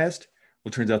data biased?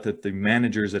 Well, it turns out that the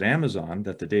managers at Amazon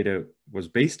that the data was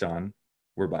based on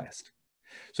were biased.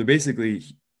 So basically,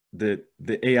 the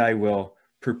AI will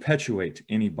perpetuate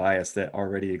any bias that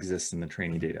already exists in the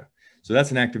training data. So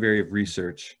that's an active area of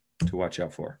research to watch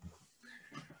out for.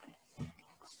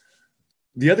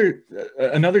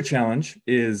 Another challenge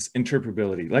is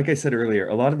interpretability. Like I said earlier,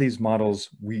 a lot of these models,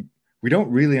 we don't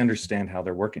really understand how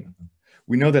they're working.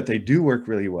 We know that they do work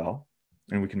really well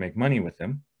and we can make money with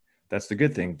them. That's the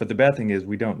good thing. But the bad thing is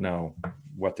we don't know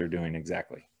what they're doing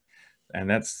exactly. And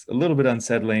that's a little bit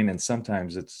unsettling, and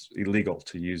sometimes it's illegal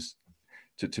to use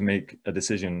to make a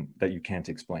decision that you can't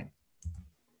explain.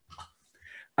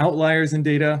 Outliers in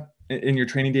data, in your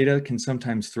training data, can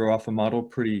sometimes throw off a model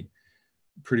pretty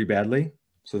badly.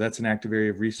 So that's an active area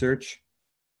of research.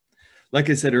 Like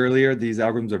I said earlier, these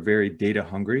algorithms are very data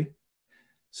hungry.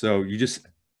 So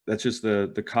That's just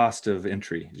the cost of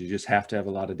entry. You just have to have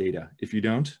a lot of data. If you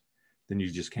don't, then you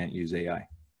just can't use AI.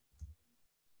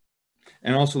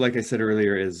 And also, like I said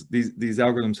earlier, is these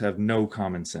algorithms have no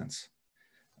common sense.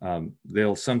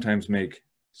 They'll sometimes make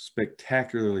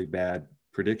spectacularly bad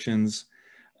predictions,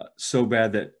 so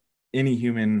bad that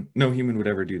no human would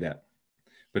ever do that.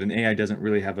 But an AI doesn't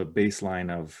really have a baseline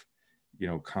of,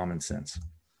 common sense.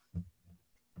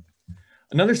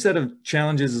 Another set of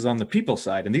challenges is on the people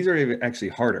side, and these are actually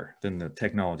harder than the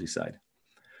technology side.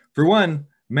 For one,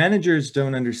 managers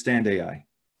don't understand AI.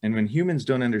 And when humans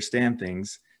don't understand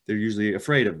things, they're usually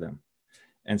afraid of them.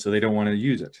 And so they don't want to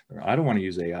use it. Or, I don't want to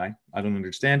use AI. I don't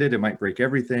understand it. It might break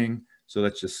everything. So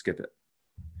let's just skip it.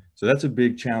 So that's a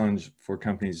big challenge for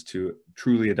companies to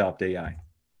truly adopt AI.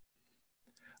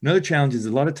 Another challenge is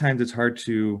a lot of times it's hard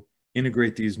to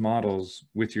integrate these models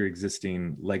with your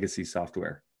existing legacy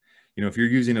software. If you're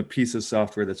using a piece of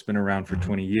software that's been around for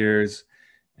 20 years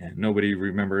and nobody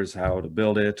remembers how to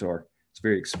build it, or it's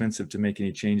very expensive to make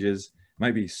any changes, it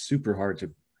might be super hard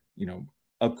to,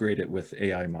 upgrade it with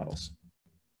AI models.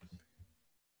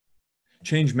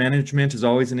 Change management is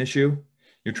always an issue.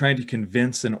 You're trying to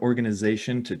convince an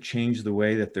organization to change the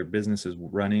way that their business is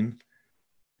running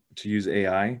to use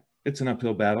AI. It's an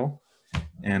uphill battle.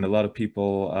 And a lot of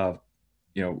people, a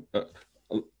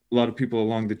lot of people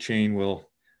along the chain will,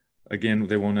 again,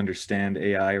 they won't understand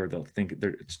AI, or they'll think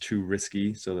it's too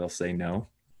risky, so they'll say no.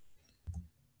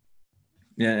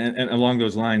 Yeah, and along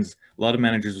those lines, a lot of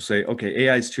managers will say, okay,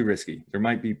 AI is too risky. There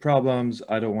might be problems.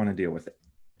 I don't want to deal with it.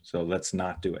 So let's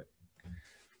not do it.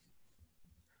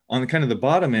 On the kind of the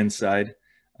bottom end side,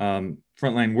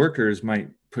 frontline workers might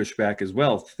push back as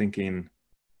well, thinking,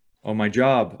 oh, my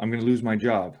job, I'm going to lose my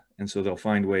job. And so they'll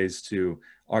find ways to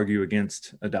argue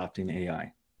against adopting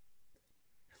AI.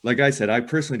 Like I said, I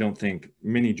personally don't think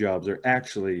many jobs are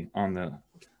actually on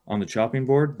the chopping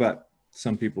board, but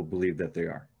some people believe that they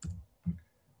are.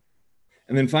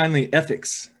 And then finally,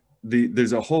 ethics.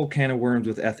 There's a whole can of worms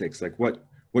with ethics, like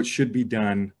what should be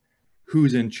done,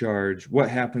 who's in charge, what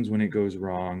happens when it goes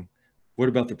wrong, what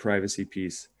about the privacy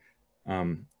piece?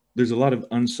 There's a lot of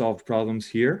unsolved problems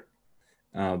here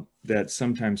that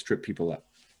sometimes trip people up.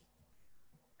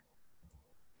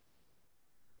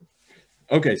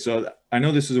 Okay, so I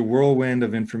know this is a whirlwind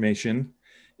of information.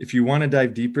 If you want to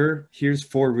dive deeper, here's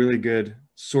 4 really good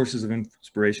sources of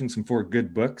inspiration, some 4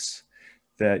 good books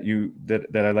that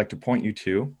I'd like to point you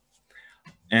to.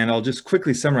 And I'll just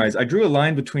quickly summarize. I drew a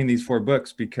line between these 4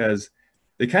 books because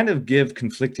they kind of give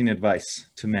conflicting advice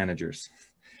to managers.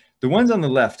 The ones on the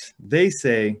left, they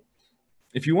say,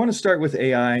 if you want to start with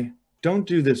AI, don't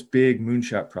do this big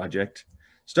moonshot project.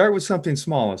 Start with something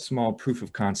small, a small proof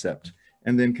of concept,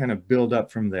 and then kind of build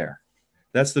up from there.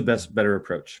 That's the better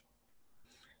approach.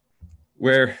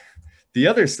 Where the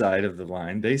other side of the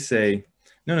line, they say,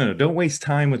 no, don't waste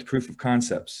time with proof of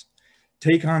concepts.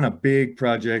 Take on a big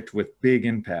project with big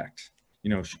impact.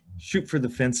 Shoot for the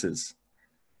fences.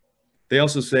 They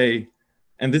also say,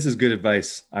 and this is good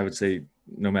advice, I would say,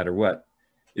 no matter what,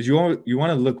 is you want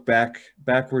to look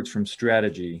backwards from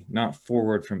strategy, not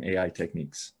forward from AI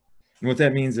techniques. And what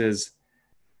that means is,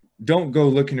 don't go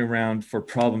looking around for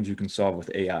problems you can solve with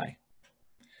AI.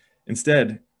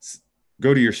 Instead,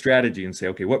 go to your strategy and say,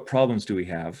 okay, what problems do we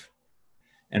have?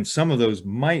 And some of those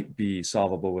might be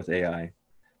solvable with AI,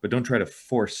 but don't try to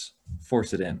force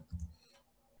it in.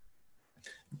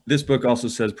 This book also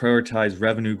says prioritize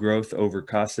revenue growth over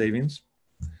cost savings.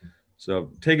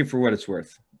 So take it for what it's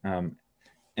worth.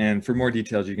 And for more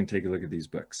details, you can take a look at these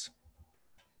books.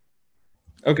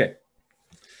 Okay,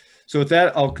 so with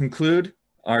that, I'll conclude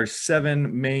our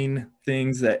 7 main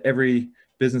things that every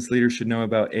business leader should know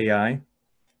about AI,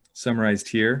 summarized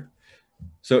here.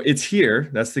 So it's here,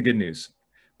 that's the good news.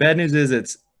 Bad news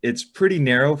is it's pretty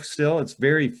narrow still. It's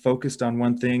very focused on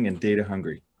one thing and data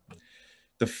hungry.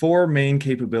 The 4 main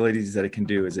capabilities that it can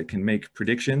do is it can make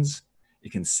predictions,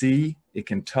 it can see, it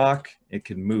can talk, it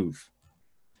can move.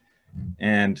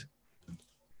 And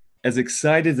as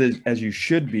excited as you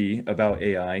should be about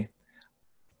AI,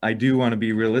 I do want to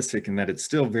be realistic in that it's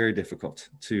still very difficult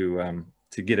to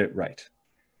get it right.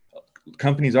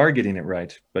 Companies are getting it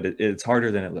right, but it's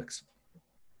harder than it looks.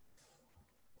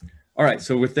 All right,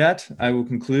 so with that, I will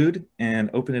conclude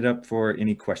and open it up for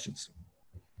any questions.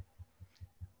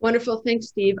 Wonderful, thanks,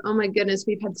 Steve. Oh my goodness,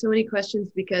 we've had so many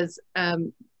questions because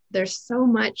there's so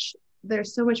much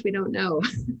we don't know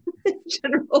in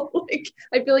general. Like,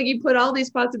 I feel like you put all these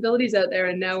possibilities out there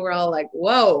and now we're all like,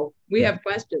 whoa, we have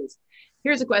questions.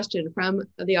 Here's a question from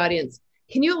the audience.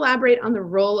 Can you elaborate on the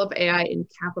role of AI in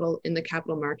the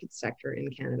capital markets sector in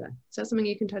Canada? Is that something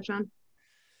you can touch on?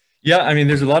 Yeah, I mean,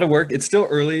 there's a lot of work. It's still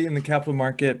early in the capital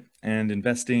market and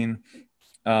investing,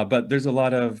 but there's a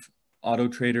lot of auto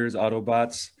traders, auto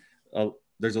bots.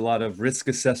 There's a lot of risk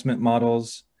assessment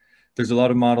models. There's a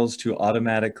lot of models to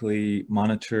automatically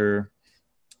monitor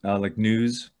like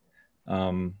news,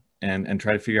 and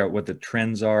try to figure out what the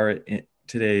trends are in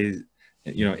today.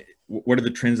 You know, what are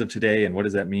the trends of today, and what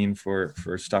does that mean for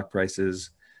stock prices?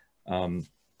 Um,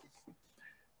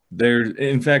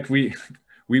 in fact, we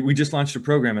just launched a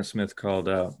program at Smith called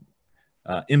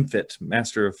MFIT,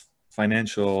 Master of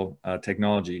Financial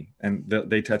Technology, and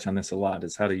they touch on this a lot: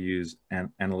 is how to use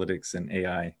analytics and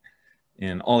AI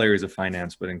in all areas of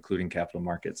finance, but including capital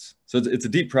markets. So it's a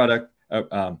deep product.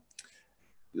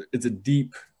 It's a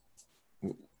deep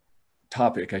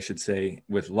topic, I should say,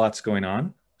 with lots going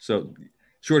on. So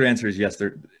short answer is yes,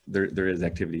 there is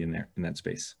activity in there in that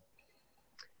space.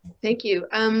 Thank you.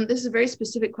 This is a very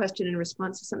specific question in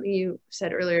response to something you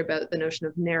said earlier about the notion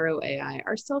of narrow AI.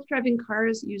 Are self-driving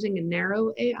cars using a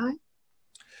narrow AI?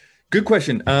 Good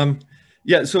question.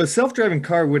 Yeah, so a self-driving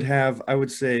car would have, I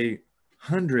would say,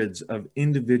 hundreds of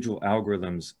individual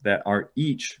algorithms that are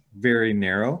each very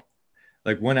narrow.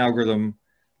 Like one algorithm,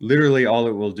 literally all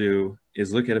it will do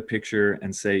is look at a picture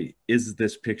and say, is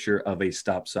this picture of a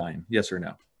stop sign? Yes or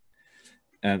no?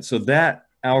 And so that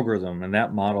algorithm and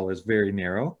that model is very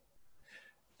narrow.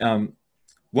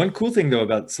 One cool thing though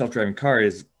about self-driving car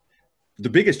is the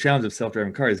biggest challenge of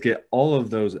self-driving car is get all of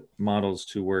those models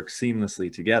to work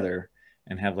seamlessly together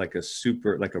and have like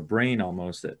a brain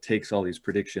almost that takes all these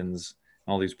predictions,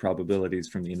 all these probabilities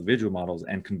from the individual models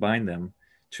and combine them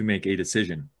to make a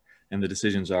decision. And the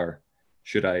decisions are,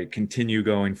 should I continue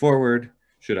going forward?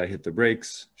 Should I hit the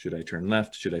brakes? Should I turn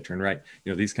left? Should I turn right?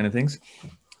 You know, these kind of things.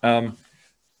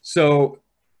 So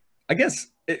I guess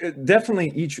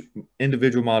definitely each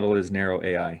individual model is narrow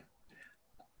AI.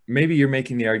 Maybe you're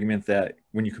making the argument that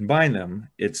when you combine them,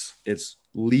 it's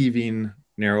leaving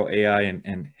narrow AI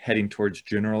and heading towards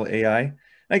general AI.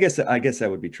 I guess that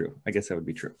would be true. I guess that would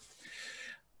be true.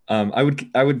 I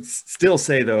would still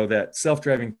say though that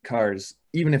self-driving cars,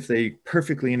 even if they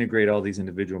perfectly integrate all these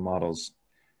individual models,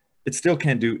 it still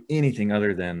can't do anything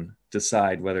other than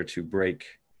decide whether to brake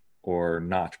or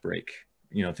not brake.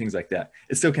 You know, things like that.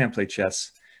 It still can't play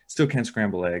chess. Still can't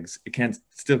scramble eggs.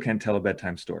 Still can't tell a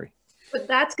bedtime story. But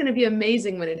that's going to be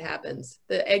amazing when it happens.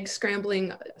 The egg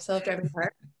scrambling self-driving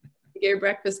car. You get your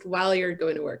breakfast while you're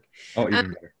going to work. Oh,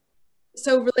 even better.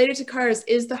 So related to cars,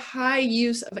 is the high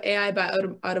use of AI by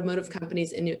automotive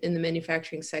companies in the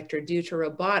manufacturing sector due to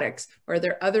robotics, or are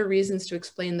there other reasons to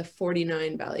explain the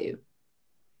 49 value?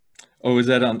 Oh, is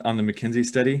that on the McKinsey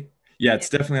study? Yeah, it's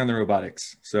definitely on the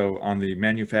robotics. So on the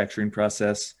manufacturing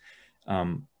process.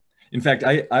 In fact,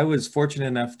 I was fortunate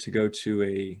enough to go to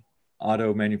a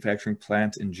auto manufacturing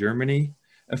plant in Germany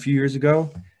a few years ago,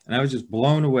 and I was just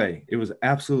blown away. It was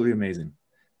absolutely amazing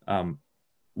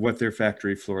what their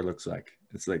factory floor looks like.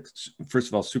 It's like, first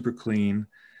of all, super clean,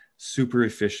 super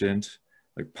efficient,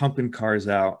 like pumping cars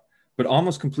out, but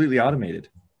almost completely automated.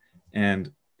 And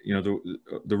you know,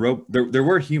 there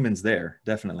were humans there,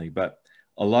 definitely, but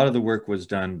a lot of the work was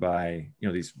done by, you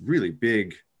know, these really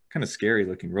big, kind of scary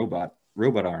looking robot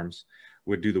arms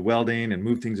would do the welding and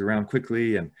move things around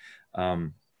quickly, and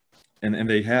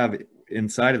they have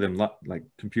inside of them like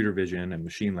computer vision and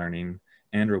machine learning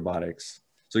and robotics.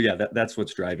 So yeah, that's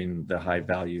what's driving the high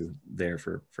value there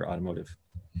for automotive.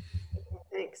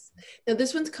 Thanks. Now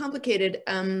this one's complicated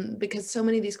because so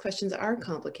many of these questions are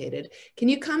complicated. Can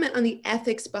you comment on the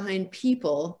ethics behind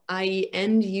people, i.e.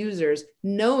 end users,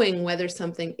 knowing whether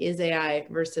something is AI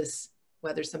versus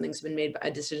whether something's been made by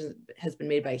a decision has been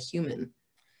made by a human?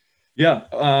 Yeah.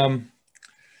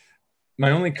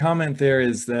 My only comment there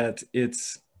is that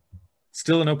it's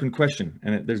still an open question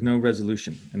and there's no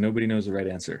resolution and nobody knows the right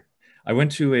answer. I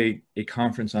went to a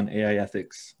conference on AI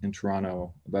ethics in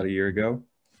Toronto about a year ago.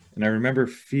 And I remember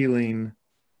feeling,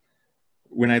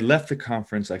 when I left the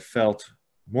conference, I felt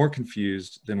more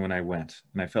confused than when I went.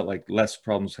 And I felt like less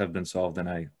problems have been solved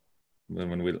than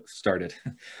when we started.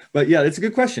 But yeah, it's a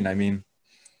good question. I mean,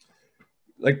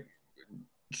 like,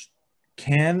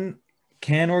 can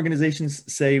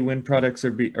organizations say when products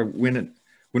are when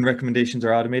recommendations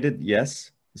are automated?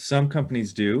 Yes, some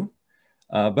companies do,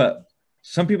 but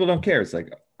some people don't care. It's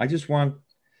like, I just want,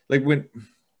 like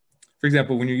for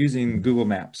example, when you're using Google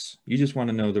Maps, you just want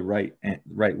to know the right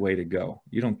way to go.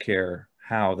 You don't care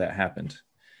how that happened.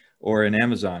 Or in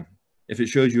Amazon, if it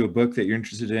shows you a book that you're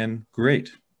interested in,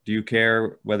 great. Do you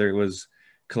care whether it was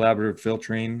collaborative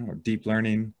filtering or deep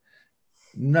learning?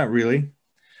 Not really.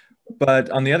 But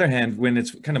on the other hand, when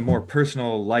it's kind of more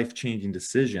personal, life-changing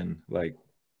decision, like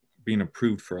being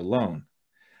approved for a loan,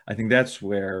 I think that's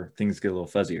where things get a little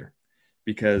fuzzier,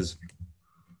 because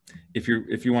if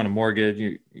you want a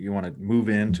mortgage, you want to move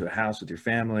into a house with your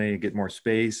family, get more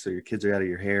space so your kids are out of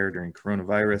your hair during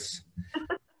coronavirus,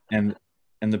 and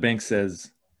the bank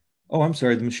says, oh, I'm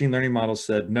sorry, the machine learning model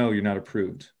said no, you're not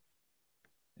approved.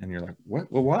 And you're like, what?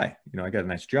 Well, why? I got a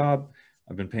nice job,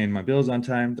 I've been paying my bills on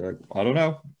time. They're like, I don't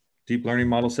know, deep learning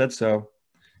model said so.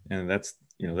 And that's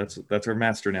our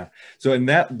master now. So in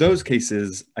those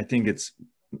cases, I think it's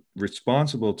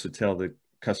responsible to tell the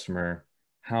customer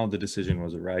how the decision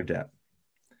was arrived at.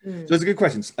 So it's a good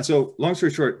question. So long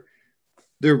story short,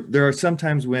 there are some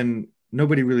times when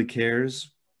nobody really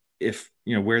cares if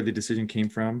where the decision came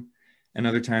from, and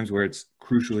other times where it's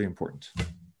crucially important.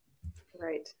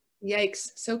 Right.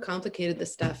 Yikes, so complicated,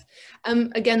 this stuff.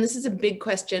 Again, this is a big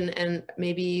question, and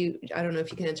maybe, I don't know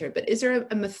if you can answer it, but is there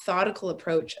a methodical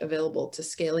approach available to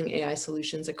scaling AI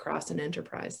solutions across an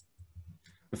enterprise?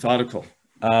 Methodical.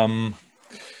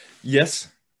 Yes.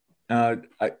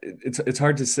 It's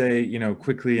hard to say,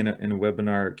 quickly in a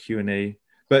webinar Q&A,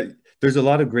 but there's a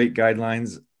lot of great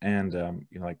guidelines and,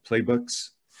 like playbooks.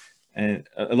 And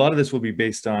a lot of this will be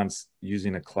based on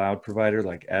using a cloud provider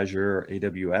like Azure or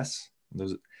AWS.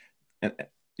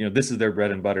 This is their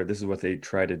bread and butter. This is what they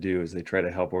try to do, is they try to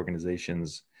help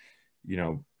organizations,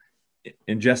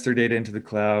 ingest their data into the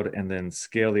cloud and then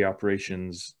scale the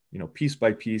operations, piece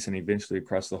by piece, and eventually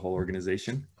across the whole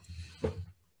organization.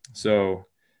 So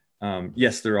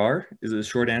yes, there is a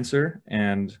short answer,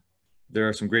 and there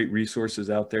are some great resources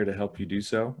out there to help you do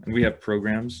so. And we have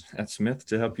programs at Smith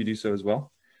to help you do so as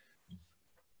well.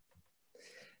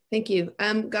 Thank you.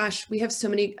 Gosh, we have so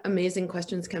many amazing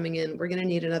questions coming in. We're going to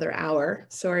need another hour.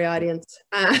 Sorry, audience.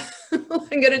 I'm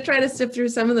going to try to sift through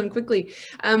some of them quickly.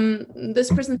 This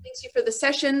person thanks you for the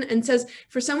session and says,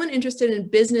 for someone interested in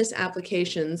business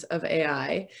applications of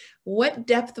AI, what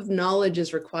depth of knowledge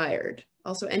is required?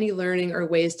 Also, any learning or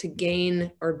ways to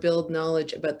gain or build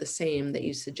knowledge about the same that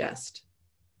you suggest?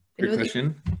 Great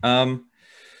question.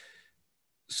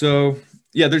 So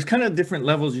yeah, there's kind of different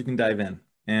levels you can dive in.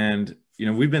 And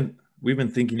we've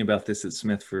been thinking about this at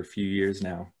Smith for a few years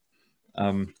now.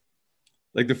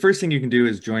 Like the first thing you can do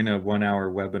is join a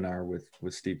 1-hour webinar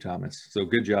with Steve Thomas. So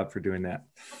good job for doing that.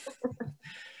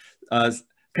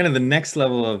 Kind of the next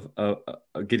level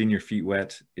of getting your feet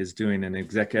wet is doing an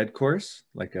exec ed course,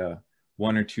 like a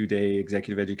 1 or 2 day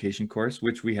executive education course,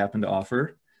 which we happen to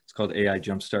offer. It's called AI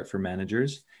Jumpstart for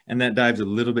Managers. And that dives a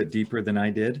little bit deeper than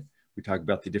I did. We talk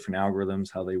about the different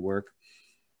algorithms, how they work.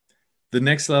 The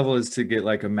next level is to get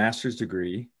like a master's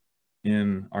degree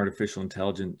in artificial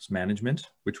intelligence management,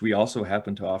 which we also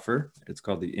happen to offer. It's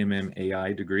called the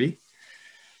MMAI degree.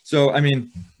 So, I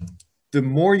mean, the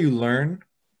more you learn,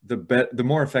 the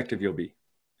more effective you'll be.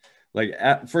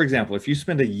 Like, for example, if you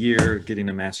spend a year getting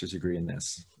a master's degree in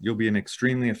this, you'll be an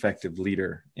extremely effective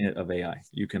leader of AI.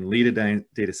 You can lead a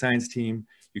data science team.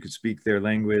 You can speak their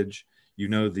language. You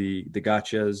know the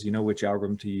gotchas. You know which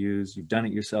algorithm to use. You've done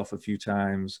it yourself a few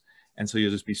times. And so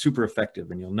you'll just be super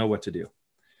effective and you'll know what to do.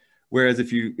 Whereas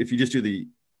if you just do the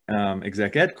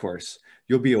exec ed course,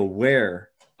 you'll be aware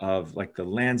of like the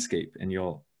landscape and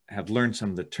you'll have learned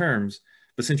some of the terms.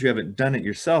 But since you haven't done it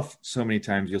yourself so many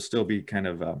times, you'll still be kind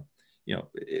of,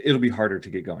 it'll be harder to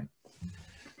get going.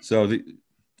 So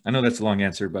I know that's a long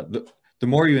answer, but the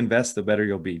more you invest, the better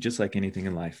you'll be, just like anything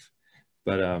in life.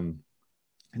 But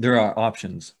there are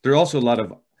options. There are also a lot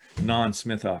of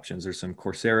non-Smith options. There's some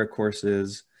Coursera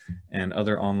courses and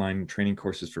other online training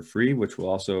courses for free, which will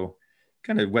also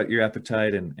kind of whet your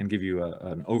appetite and give you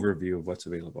an overview of what's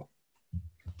available.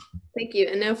 Thank you.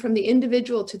 And now from the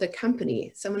individual to the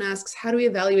company, someone asks, how do we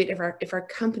evaluate if our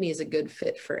company is a good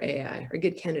fit for AI or a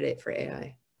good candidate for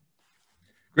AI?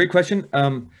 Great question.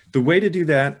 The way to do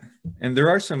that, and there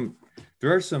are some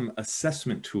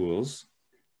assessment tools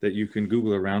that you can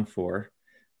Google around for,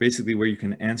 basically where you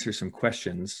can answer some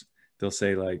questions. They'll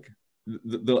say like,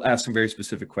 they'll ask some very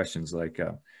specific questions like,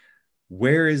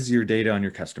 where is your data on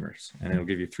your customers? And it'll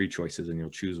give you 3 choices and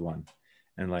you'll choose one.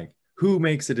 And like, who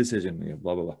makes the decision?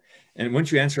 Blah, blah, blah. And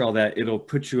once you answer all that, it'll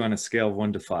put you on a scale of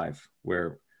 1 to 5,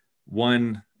 where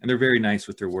 1, and they're very nice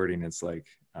with their wording. It's like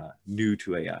new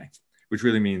to AI, which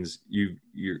really means you've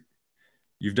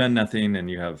done nothing and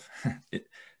you have,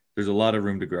 there's a lot of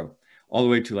room to grow, all the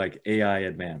way to like AI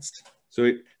advanced. So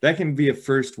that can be a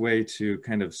first way to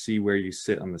kind of see where you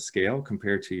sit on the scale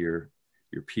compared to your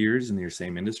peers in your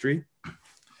same industry.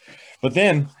 But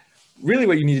then really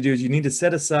what you need to do is you need to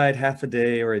set aside half a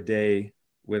day or a day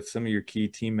with some of your key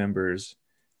team members,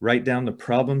 write down the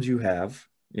problems you have,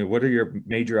 what are your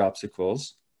major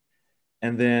obstacles,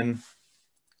 and then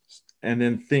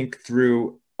think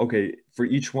through, okay, for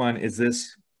each one, is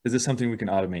this Is this something we can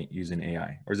automate using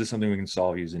AI? Or is this something we can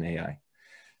solve using AI?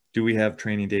 Do we have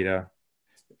training data?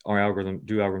 Do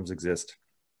algorithms exist?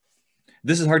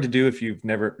 This is hard to do if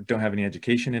don't have any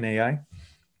education in AI,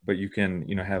 but you can,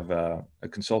 have a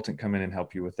consultant come in and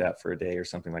help you with that for a day or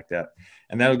something like that.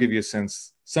 And that'll give you a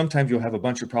sense. Sometimes you'll have a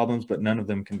bunch of problems, but none of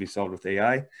them can be solved with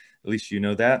AI. At least you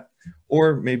know that.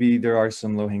 Or maybe there are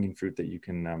some low-hanging fruit that you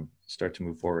can start to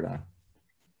move forward on.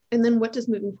 And then what does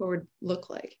moving forward look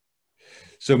like?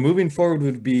 So moving forward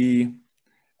would be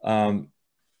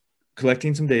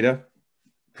collecting some data,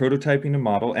 prototyping a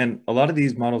model. And a lot of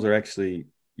these models are actually,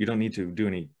 you don't need to do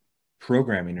any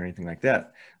programming or anything like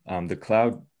that. The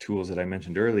cloud tools that I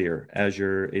mentioned earlier,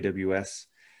 Azure, AWS,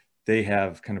 they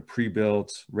have kind of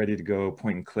pre-built, ready to go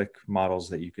point and click models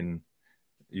that you can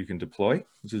deploy,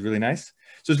 which is really nice.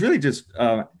 So it's really just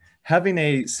having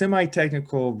a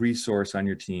semi-technical resource on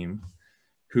your team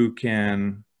who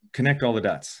can connect all the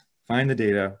dots, find the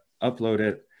data, upload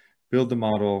it, build the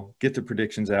model, get the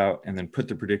predictions out, and then put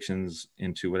the predictions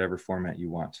into whatever format you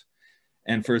want.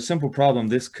 And for a simple problem,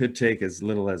 this could take as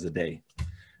little as a day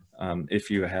if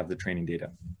you have the training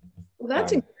data. Well,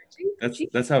 that's encouraging.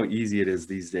 That's how easy it is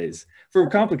these days. For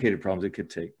complicated problems, it could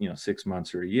take 6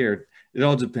 months or a year. It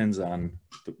all depends on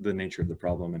the nature of the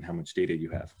problem and how much data you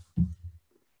have.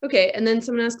 Okay, and then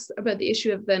someone asks about the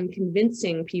issue of then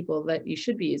convincing people that you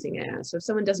should be using AI. So if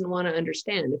someone doesn't want to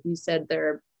understand, if you said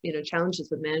there are challenges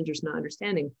with managers not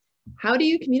understanding, how do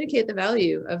you communicate the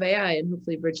value of AI and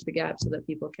hopefully bridge the gap so that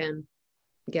people can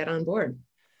get on board?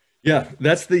 Yeah,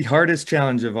 that's the hardest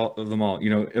challenge of them all.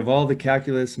 Of all the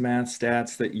calculus, math,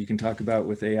 stats that you can talk about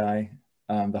with AI,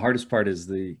 the hardest part is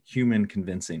the human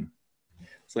convincing.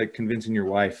 It's like convincing your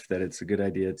wife that it's a good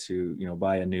idea to,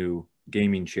 buy a new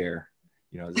gaming chair.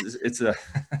 It's a,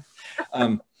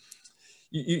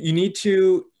 you need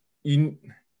to,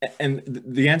 and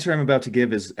the answer I'm about to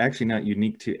give is actually not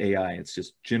unique to AI. It's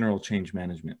just general change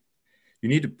management. You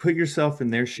need to put yourself in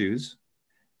their shoes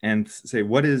and say,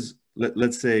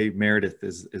 let's say Meredith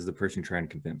is the person you're trying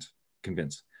to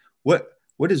convince.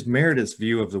 What is Meredith's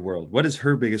view of the world? What is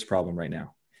her biggest problem right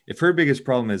now? If her biggest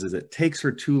problem is it takes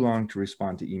her too long to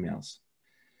respond to emails,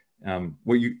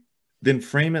 then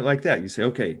frame it like that. You say,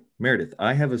 okay, Meredith,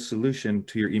 I have a solution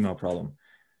to your email problem.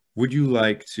 Would you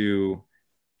like to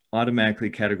automatically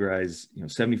categorize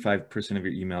 75% of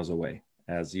your emails away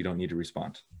as you don't need to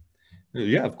respond?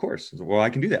 Yeah, of course. Well, I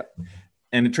can do that.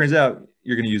 And it turns out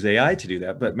you're going to use AI to do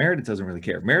that, but Meredith doesn't really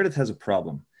care. Meredith has a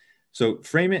problem. So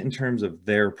frame it in terms of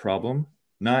their problem,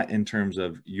 not in terms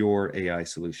of your AI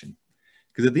solution.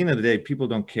 Because at the end of the day, people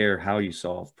don't care how you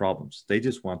solve problems. They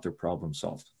just want their problem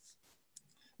solved.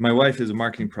 My wife is a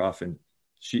marketing prof, and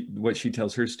what she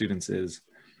tells her students is,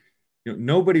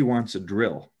 nobody wants a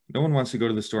drill. No one wants to go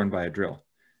to the store and buy a drill.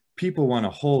 People want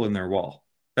a hole in their wall.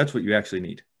 That's what you actually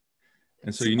need.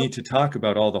 And so you need to talk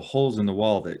about all the holes in the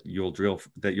wall that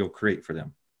you'll create for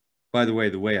them. By the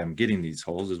way I'm getting these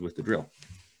holes is with the drill.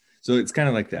 So it's kind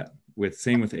of like that.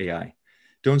 Same with AI.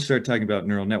 Don't start talking about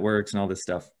neural networks and all this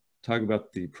stuff. Talk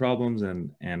about the problems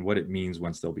and what it means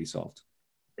once they'll be solved.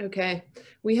 Okay,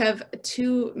 we have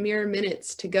 2 mere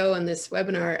minutes to go on this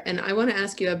webinar, and I want to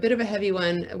ask you a bit of a heavy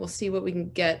one, and we'll see what we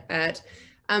can get at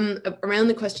around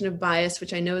the question of bias,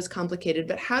 which I know is complicated,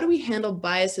 but how do we handle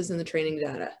biases in the training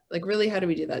data? Like, really, how do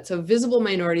we do that? So visible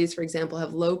minorities, for example,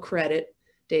 have low credit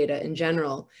data in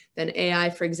general. Then AI,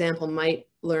 for example, might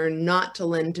learn not to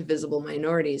lend to visible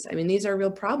minorities. I mean, these are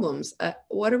real problems.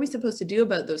 What are we supposed to do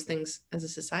about those things as a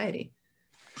society?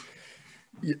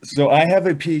 So I have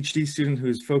a PhD student who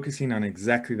is focusing on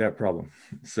exactly that problem.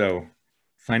 So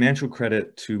financial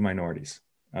credit to minorities.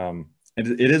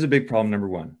 It is a big problem, number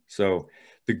one. So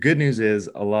the good news is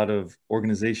a lot of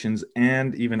organizations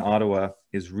and even Ottawa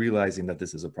is realizing that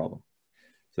this is a problem.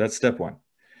 So that's step one.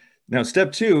 Now,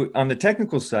 step two, on the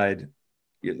technical side,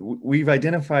 we've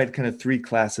identified kind of 3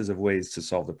 classes of ways to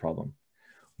solve the problem.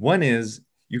 One is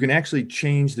you can actually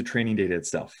change the training data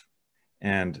itself.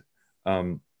 And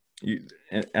I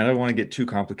don't want to get too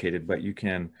complicated, but you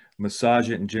can massage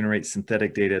it and generate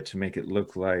synthetic data to make it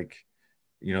look like,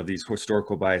 these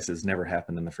historical biases never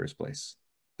happened in the first place.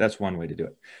 That's one way to do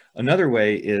it. Another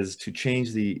way is to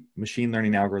change the machine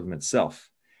learning algorithm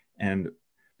itself and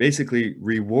basically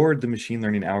reward the machine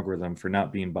learning algorithm for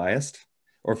not being biased,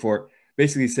 or for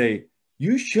basically say,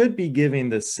 you should be giving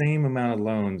the same amount of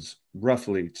loans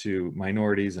roughly to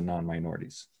minorities and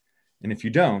non-minorities. And if you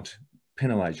don't,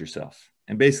 penalize yourself.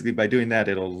 And basically by doing that,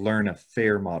 it'll learn a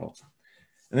fair model.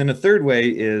 And then the third way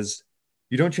is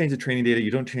you don't change the training data, you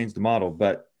don't change the model,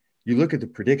 but you look at the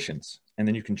predictions and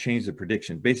then you can change the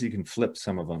prediction. Basically, you can flip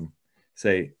some of them.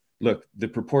 Say, look, the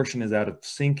proportion is out of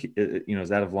sync,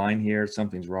 is out of line here.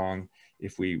 Something's wrong.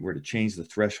 If we were to change the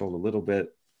threshold a little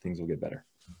bit, things will get better.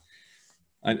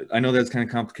 I know that's kind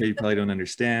of complicated. You probably don't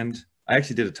understand. I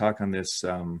actually did a talk on this.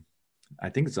 I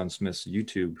think it's on Smith's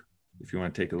YouTube, if you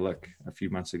want to take a look, a few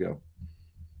months ago.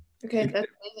 Okay, that's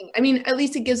amazing. I mean, at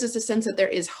least it gives us a sense that there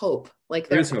is hope. Like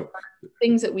there is hope.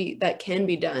 Things that can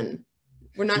be done.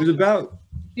 We're not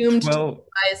doomed to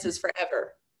biases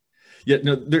forever. Yeah,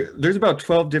 no, there's about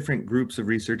 12 different groups of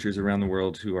researchers around the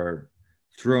world who are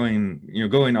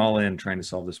going all in trying to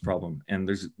solve this problem. And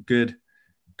there's good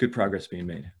progress being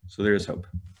made. So there is hope.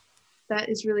 That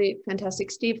is really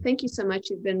fantastic. Steve, thank you so much.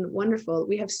 You've been wonderful.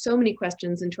 We have so many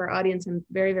questions, and to our audience, I'm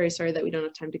very, very sorry that we don't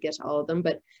have time to get to all of them,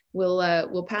 but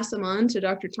we'll pass them on to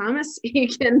Dr. Thomas. He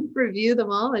can review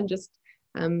them all and just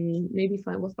maybe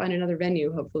we'll find another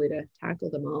venue, hopefully, to tackle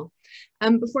them all.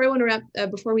 Before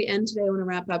we end today, I want to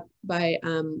wrap up by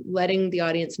letting the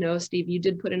audience know, Steve, you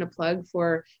did put in a plug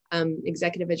for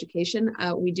executive education.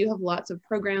 We do have lots of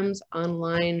programs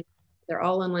online. They're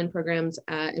all online programs,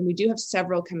 and we do have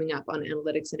several coming up on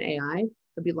analytics and AI.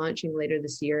 They'll be launching later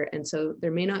this year, and so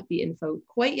there may not be info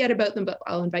quite yet about them, but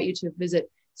I'll invite you to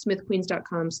visit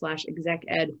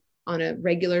smithqueens.com/execed on a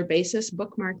regular basis,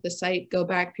 bookmark the site, go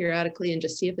back periodically and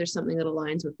just see if there's something that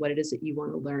aligns with what it is that you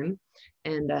want to learn.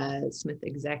 And Smith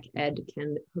Exec Ed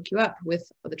can hook you up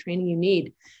with the training you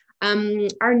need.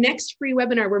 Our next free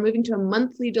webinar, we're moving to a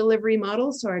monthly delivery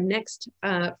model. So our next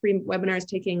free webinar is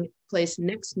taking place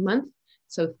next month.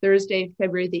 So Thursday,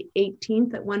 February the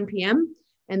 18th at 1 p.m.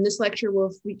 And this lecture will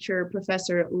feature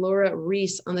Professor Laura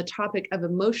Rees on the topic of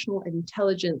emotional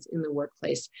intelligence in the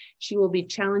workplace. She will be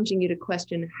challenging you to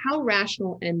question how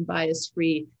rational and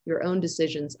bias-free your own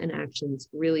decisions and actions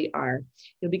really are.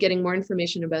 You'll be getting more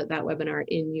information about that webinar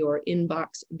in your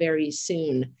inbox very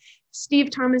soon. Steve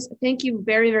Thomas, thank you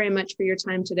very, very much for your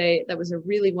time today. That was a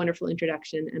really wonderful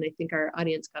introduction, and I think our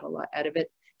audience got a lot out of it.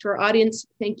 To our audience,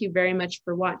 thank you very much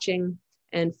for watching.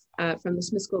 And from the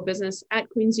Smith School of Business at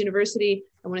Queen's University,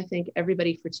 I want to thank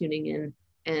everybody for tuning in,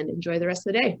 and enjoy the rest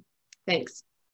of the day. Thanks.